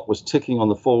 The clock was ticking on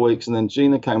the 4 weeks, and then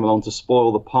Gina came along to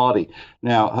spoil the party.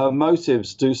 Now, her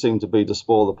motives do seem to be to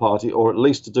spoil the party, or at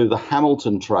least to do the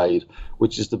Hamilton trade,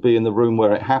 which is to be in the room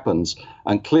where it happens.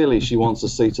 And clearly she wants a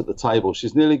seat at the table.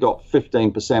 She's nearly got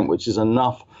 15%, which is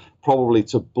enough probably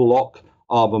to block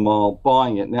Albemarle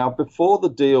buying it. Now, before the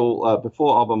deal,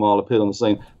 before Albemarle appeared on the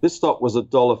scene, this stock was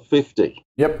 $1.50.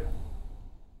 Yep.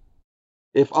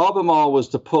 If Albemarle was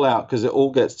to pull out because it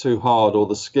all gets too hard, or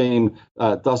the scheme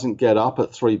doesn't get up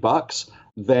at $3,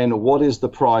 then what is the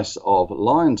price of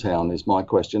Liontown is my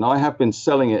question. I have been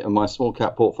selling it in my small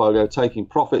cap portfolio, taking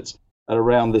profits at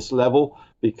around this level,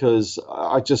 because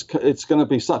it's going to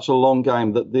be such a long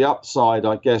game that the upside,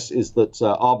 I guess, is that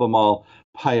Albemarle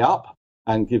pay up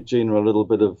and give Gina a little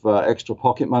bit of extra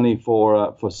pocket money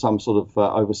for some sort of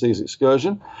overseas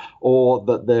excursion, or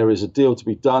that there is a deal to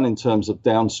be done in terms of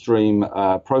downstream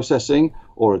processing,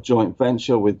 or a joint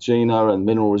venture with Gina and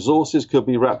Mineral Resources could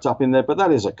be wrapped up in there. But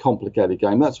that is a complicated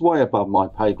game. That's way above my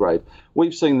pay grade.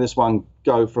 We've seen this one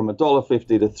go from $1.50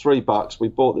 to $3. We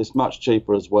bought this much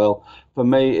cheaper as well. For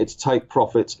me, it's take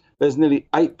profits. There's nearly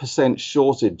 8%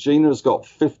 shorted. Gina's got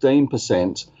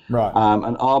 15%. Right.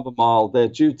 And Albemarle, their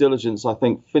due diligence, I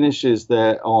think, finishes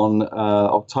there on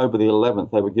October the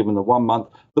 11th. They were given a 1 month.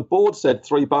 The board said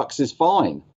 $3 is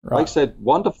fine. Right. They said,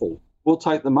 wonderful, we'll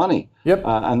take the money. Yep.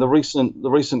 And the recent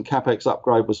CapEx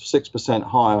upgrade was 6%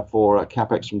 higher for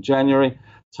CapEx from January.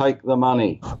 Take the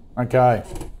money. Okay.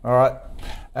 All right.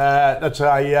 That's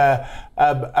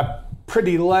a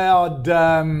pretty loud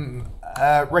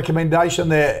recommendation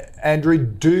there, Andrew.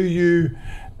 Do you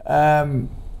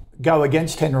go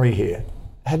against Henry here?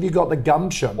 Have you got the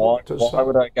gumption? Why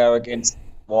would I go against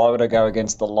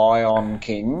the Lion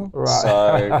King? Right.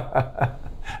 So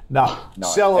no.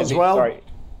 Sell as well. Sorry.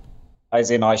 As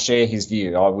in, I share his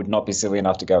view. I would not be silly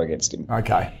enough to go against him.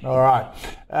 Okay, all right.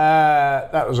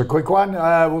 That was a quick one.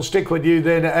 We'll stick with you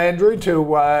then, Andrew,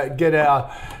 to get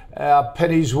our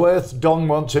pennies worth. Don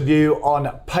wants a view on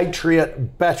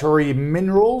Patriot Battery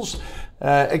Minerals,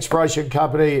 exploration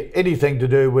company, anything to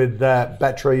do with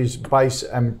batteries, base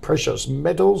and precious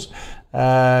metals.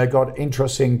 Got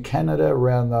interest in Canada,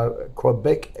 around the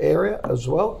Quebec area as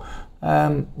well.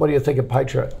 What do you think of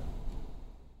Patriot?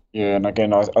 Yeah, and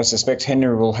again, I suspect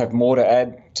Henry will have more to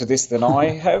add to this than I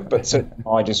have, but certainly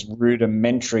I just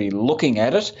rudimentary looking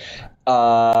at it.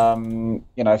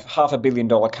 $500 million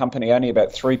company, only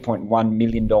about $3.1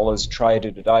 million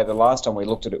traded today. The last time we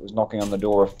looked at it was knocking on the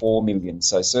door of $4 million.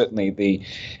 So certainly the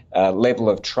level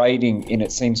of trading in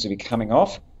it seems to be coming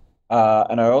off.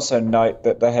 And I also note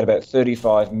that they had about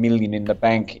 $35 million in the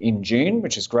bank in June,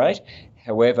 which is great.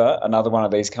 However, another one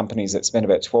of these companies that spent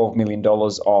about $12 million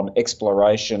on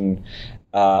exploration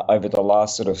over the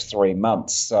last sort of 3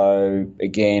 months. So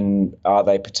again, are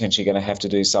they potentially going to have to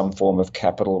do some form of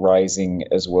capital raising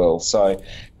as well? So,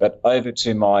 but over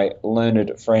to my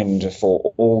learned friend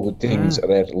for all the things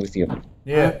about lithium.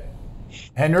 Yeah.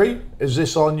 Henry, is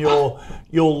this on your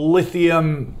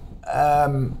lithium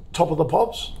top of the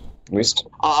pops list?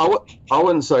 I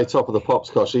wouldn't say top of the pops,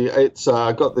 Koshy. It's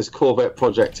got this Corvette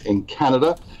project in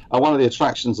Canada. One of the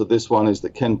attractions of this one is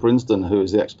that Ken Brinsden, who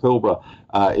is the ex-Pilbara,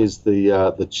 is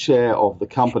the chair of the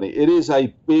company. It is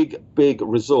a big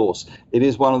resource. It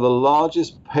is one of the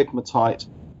largest pegmatite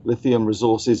lithium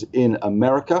resources in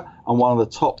America and one of the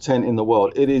top 10 in the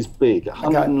world. It is big,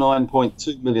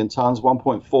 109.2 million tons,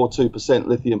 1.42%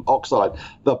 lithium oxide.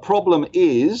 The problem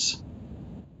is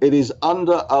it is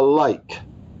under a lake.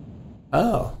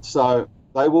 Oh. So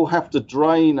they will have to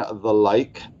drain the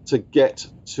lake to get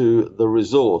to the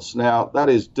resource. Now, that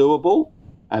is doable,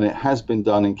 and it has been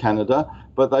done in Canada,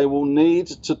 but they will need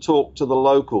to talk to the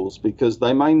locals because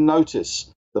they may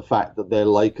notice the fact that their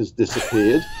lake has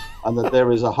disappeared and that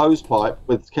there is a hose pipe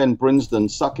with Ken Brinsden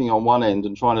sucking on one end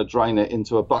and trying to drain it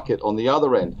into a bucket on the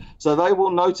other end. So they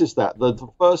will notice that. The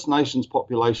First Nations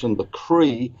population, the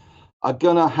Cree, are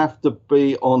going to have to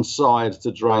be on side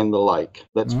to drain the lake,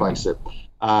 let's face it.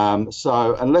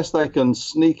 So unless they can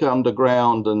sneak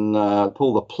underground and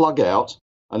pull the plug out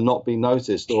and not be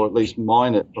noticed, or at least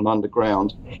mine it from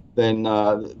underground, then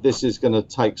this is going to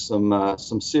take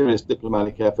some serious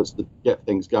diplomatic efforts to get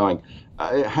things going.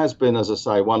 It has been, as I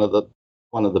say, one of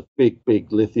the big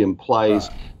lithium plays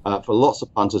for lots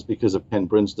of punters because of Ken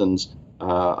Brinsden's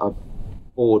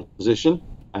board position.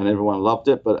 And everyone loved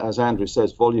it. But as Andrew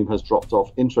says, volume has dropped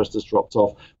off, interest has dropped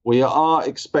off. We are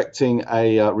expecting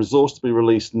a resource to be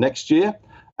released next year,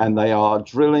 and they are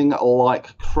drilling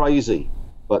like crazy.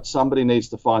 But somebody needs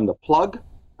to find the plug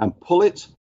and pull it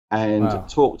and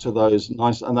talk to those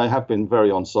nice. And they have been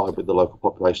very on side with the local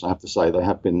population, I have to say. They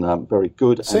have been very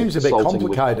good. It seems a bit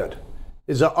complicated.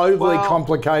 Is it overly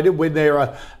complicated when there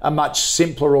are much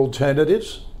simpler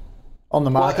alternatives on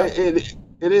the market? Well,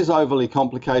 it is overly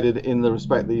complicated in the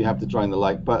respect that you have to drain the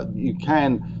lake, but you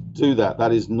can do that.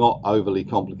 That is not overly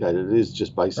complicated. It is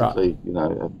just basically,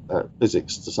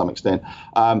 physics to some extent.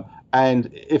 And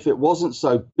if it wasn't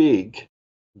so big,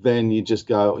 then you just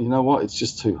go, you know what, it's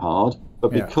just too hard.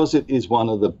 But because it is one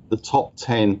of the top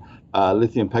 10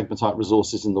 lithium pegmatite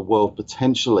resources in the world,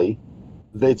 potentially,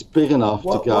 it's big enough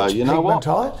to go, you know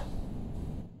pegmatite?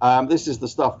 What? This is the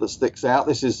stuff that sticks out.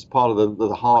 This is part of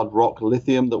the hard rock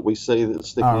lithium that we see that's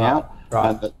sticking out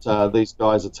and that these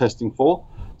guys are testing for.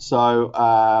 So,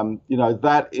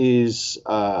 that is,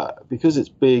 because it's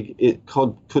big, it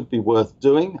could be worth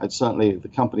doing. And certainly the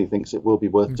company thinks it will be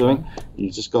worth doing.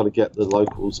 You just got to get the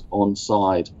locals on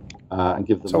side and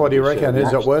give them. So what do you reckon?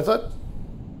 Is it worth it?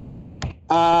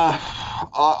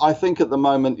 I think at the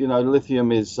moment,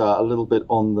 lithium is a little bit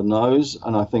on the nose,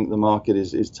 and I think the market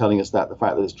is telling us that the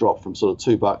fact that it's dropped from sort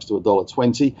of $2 to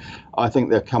 $1.20. I think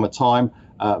there'll come a time,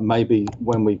 maybe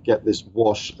when we get this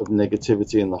wash of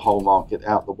negativity in the whole market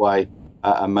out the way,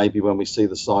 and maybe when we see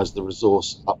the size of the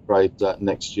resource upgrade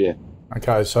next year.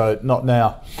 Okay, so not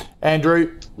now.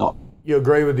 Andrew, you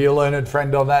agree with your learned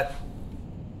friend on that?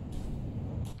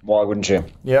 Why wouldn't you?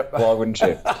 Yep. Why wouldn't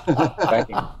you? Back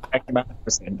him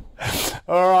 100%.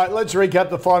 All right, let's recap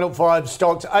the final 5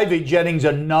 stocks. AV Jennings,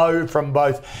 a no from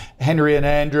both Henry and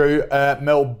Andrew.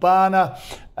 Melbana,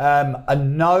 a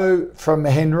no from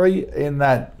Henry in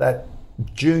that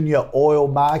junior oil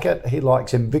market. He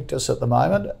likes Invictus at the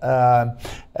moment.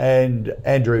 And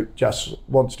Andrew just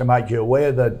wants to make you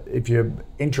aware that if you're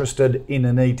interested in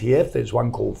an ETF, there's one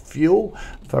called Fuel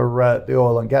for the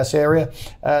oil and gas area.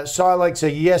 Silex,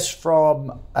 a yes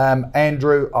from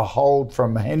Andrew, a hold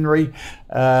from Henry,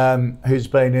 who's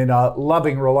been in a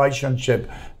loving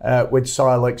relationship with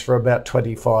Silex for about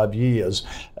 25 years.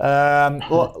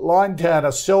 Linetown,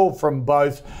 a sell from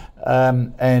both,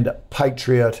 and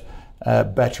Patriot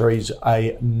Batteries,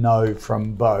 a no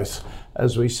from both.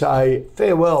 As we say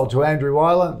farewell to Andrew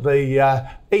Weiland, the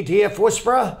ETF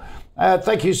Whisperer.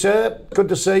 Thank you, sir. Good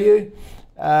to see you.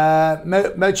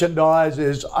 Merchandise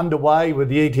is underway with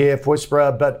the ETF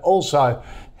Whisperer, but also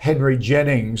Henry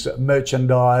Jennings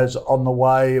merchandise on the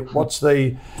way. What's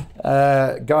the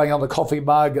going on the coffee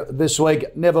mug this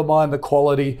week? Never mind the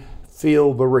quality,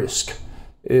 feel the risk,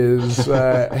 is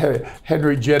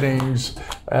Henry Jennings'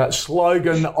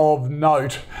 slogan of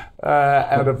note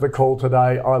out of the call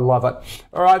today. I love it.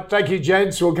 All right, thank you,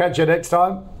 gents. We'll catch you next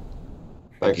time.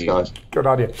 Thanks, guys. Good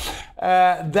on you.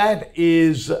 That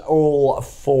is all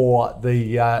for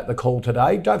the call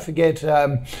today. Don't forget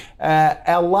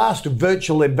our last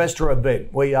virtual investor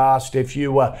event. We asked if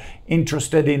you were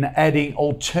interested in adding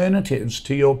alternatives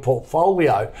to your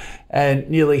portfolio, and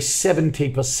nearly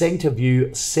 70% of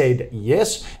you said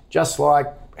yes, just like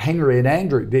Henry and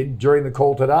Andrew did during the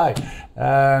call today,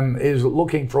 is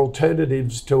looking for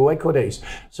alternatives to equities.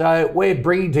 So we're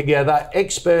bringing together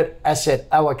expert asset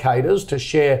allocators to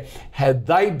share how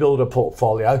they build a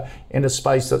portfolio in a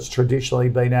space that's traditionally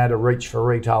been out of reach for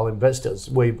retail investors.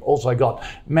 We've also got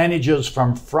managers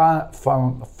from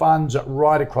funds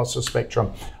right across the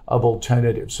spectrum of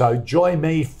alternatives. So join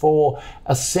me for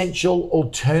Essential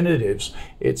Alternatives.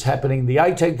 It's happening the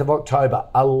 18th of October,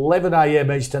 11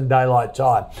 a.m. Eastern Daylight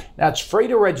Time. Now, it's free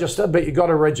to register, but you've got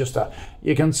to register.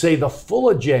 You can see the full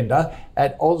agenda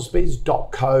at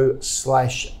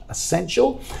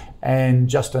ausbiz.co/essential. And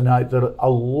just a note that a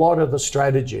lot of the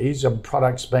strategies and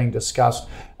products being discussed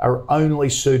are only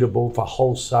suitable for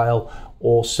wholesale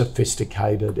or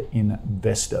sophisticated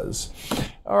investors.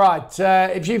 All right,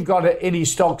 if you've got any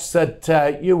stocks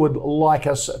that you would like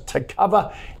us to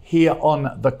cover here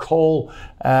on the call,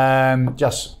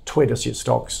 just tweet us your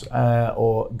stocks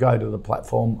or go to the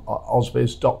platform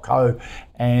ausbiz.co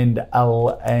and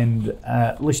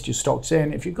list your stocks there.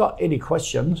 And if you've got any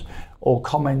questions or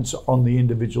comments on the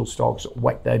individual stocks,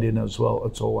 whack that in as well.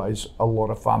 It's always a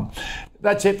lot of fun.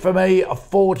 That's it for me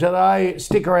for today.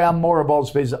 Stick around, more of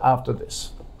Ausbiz after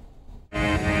this.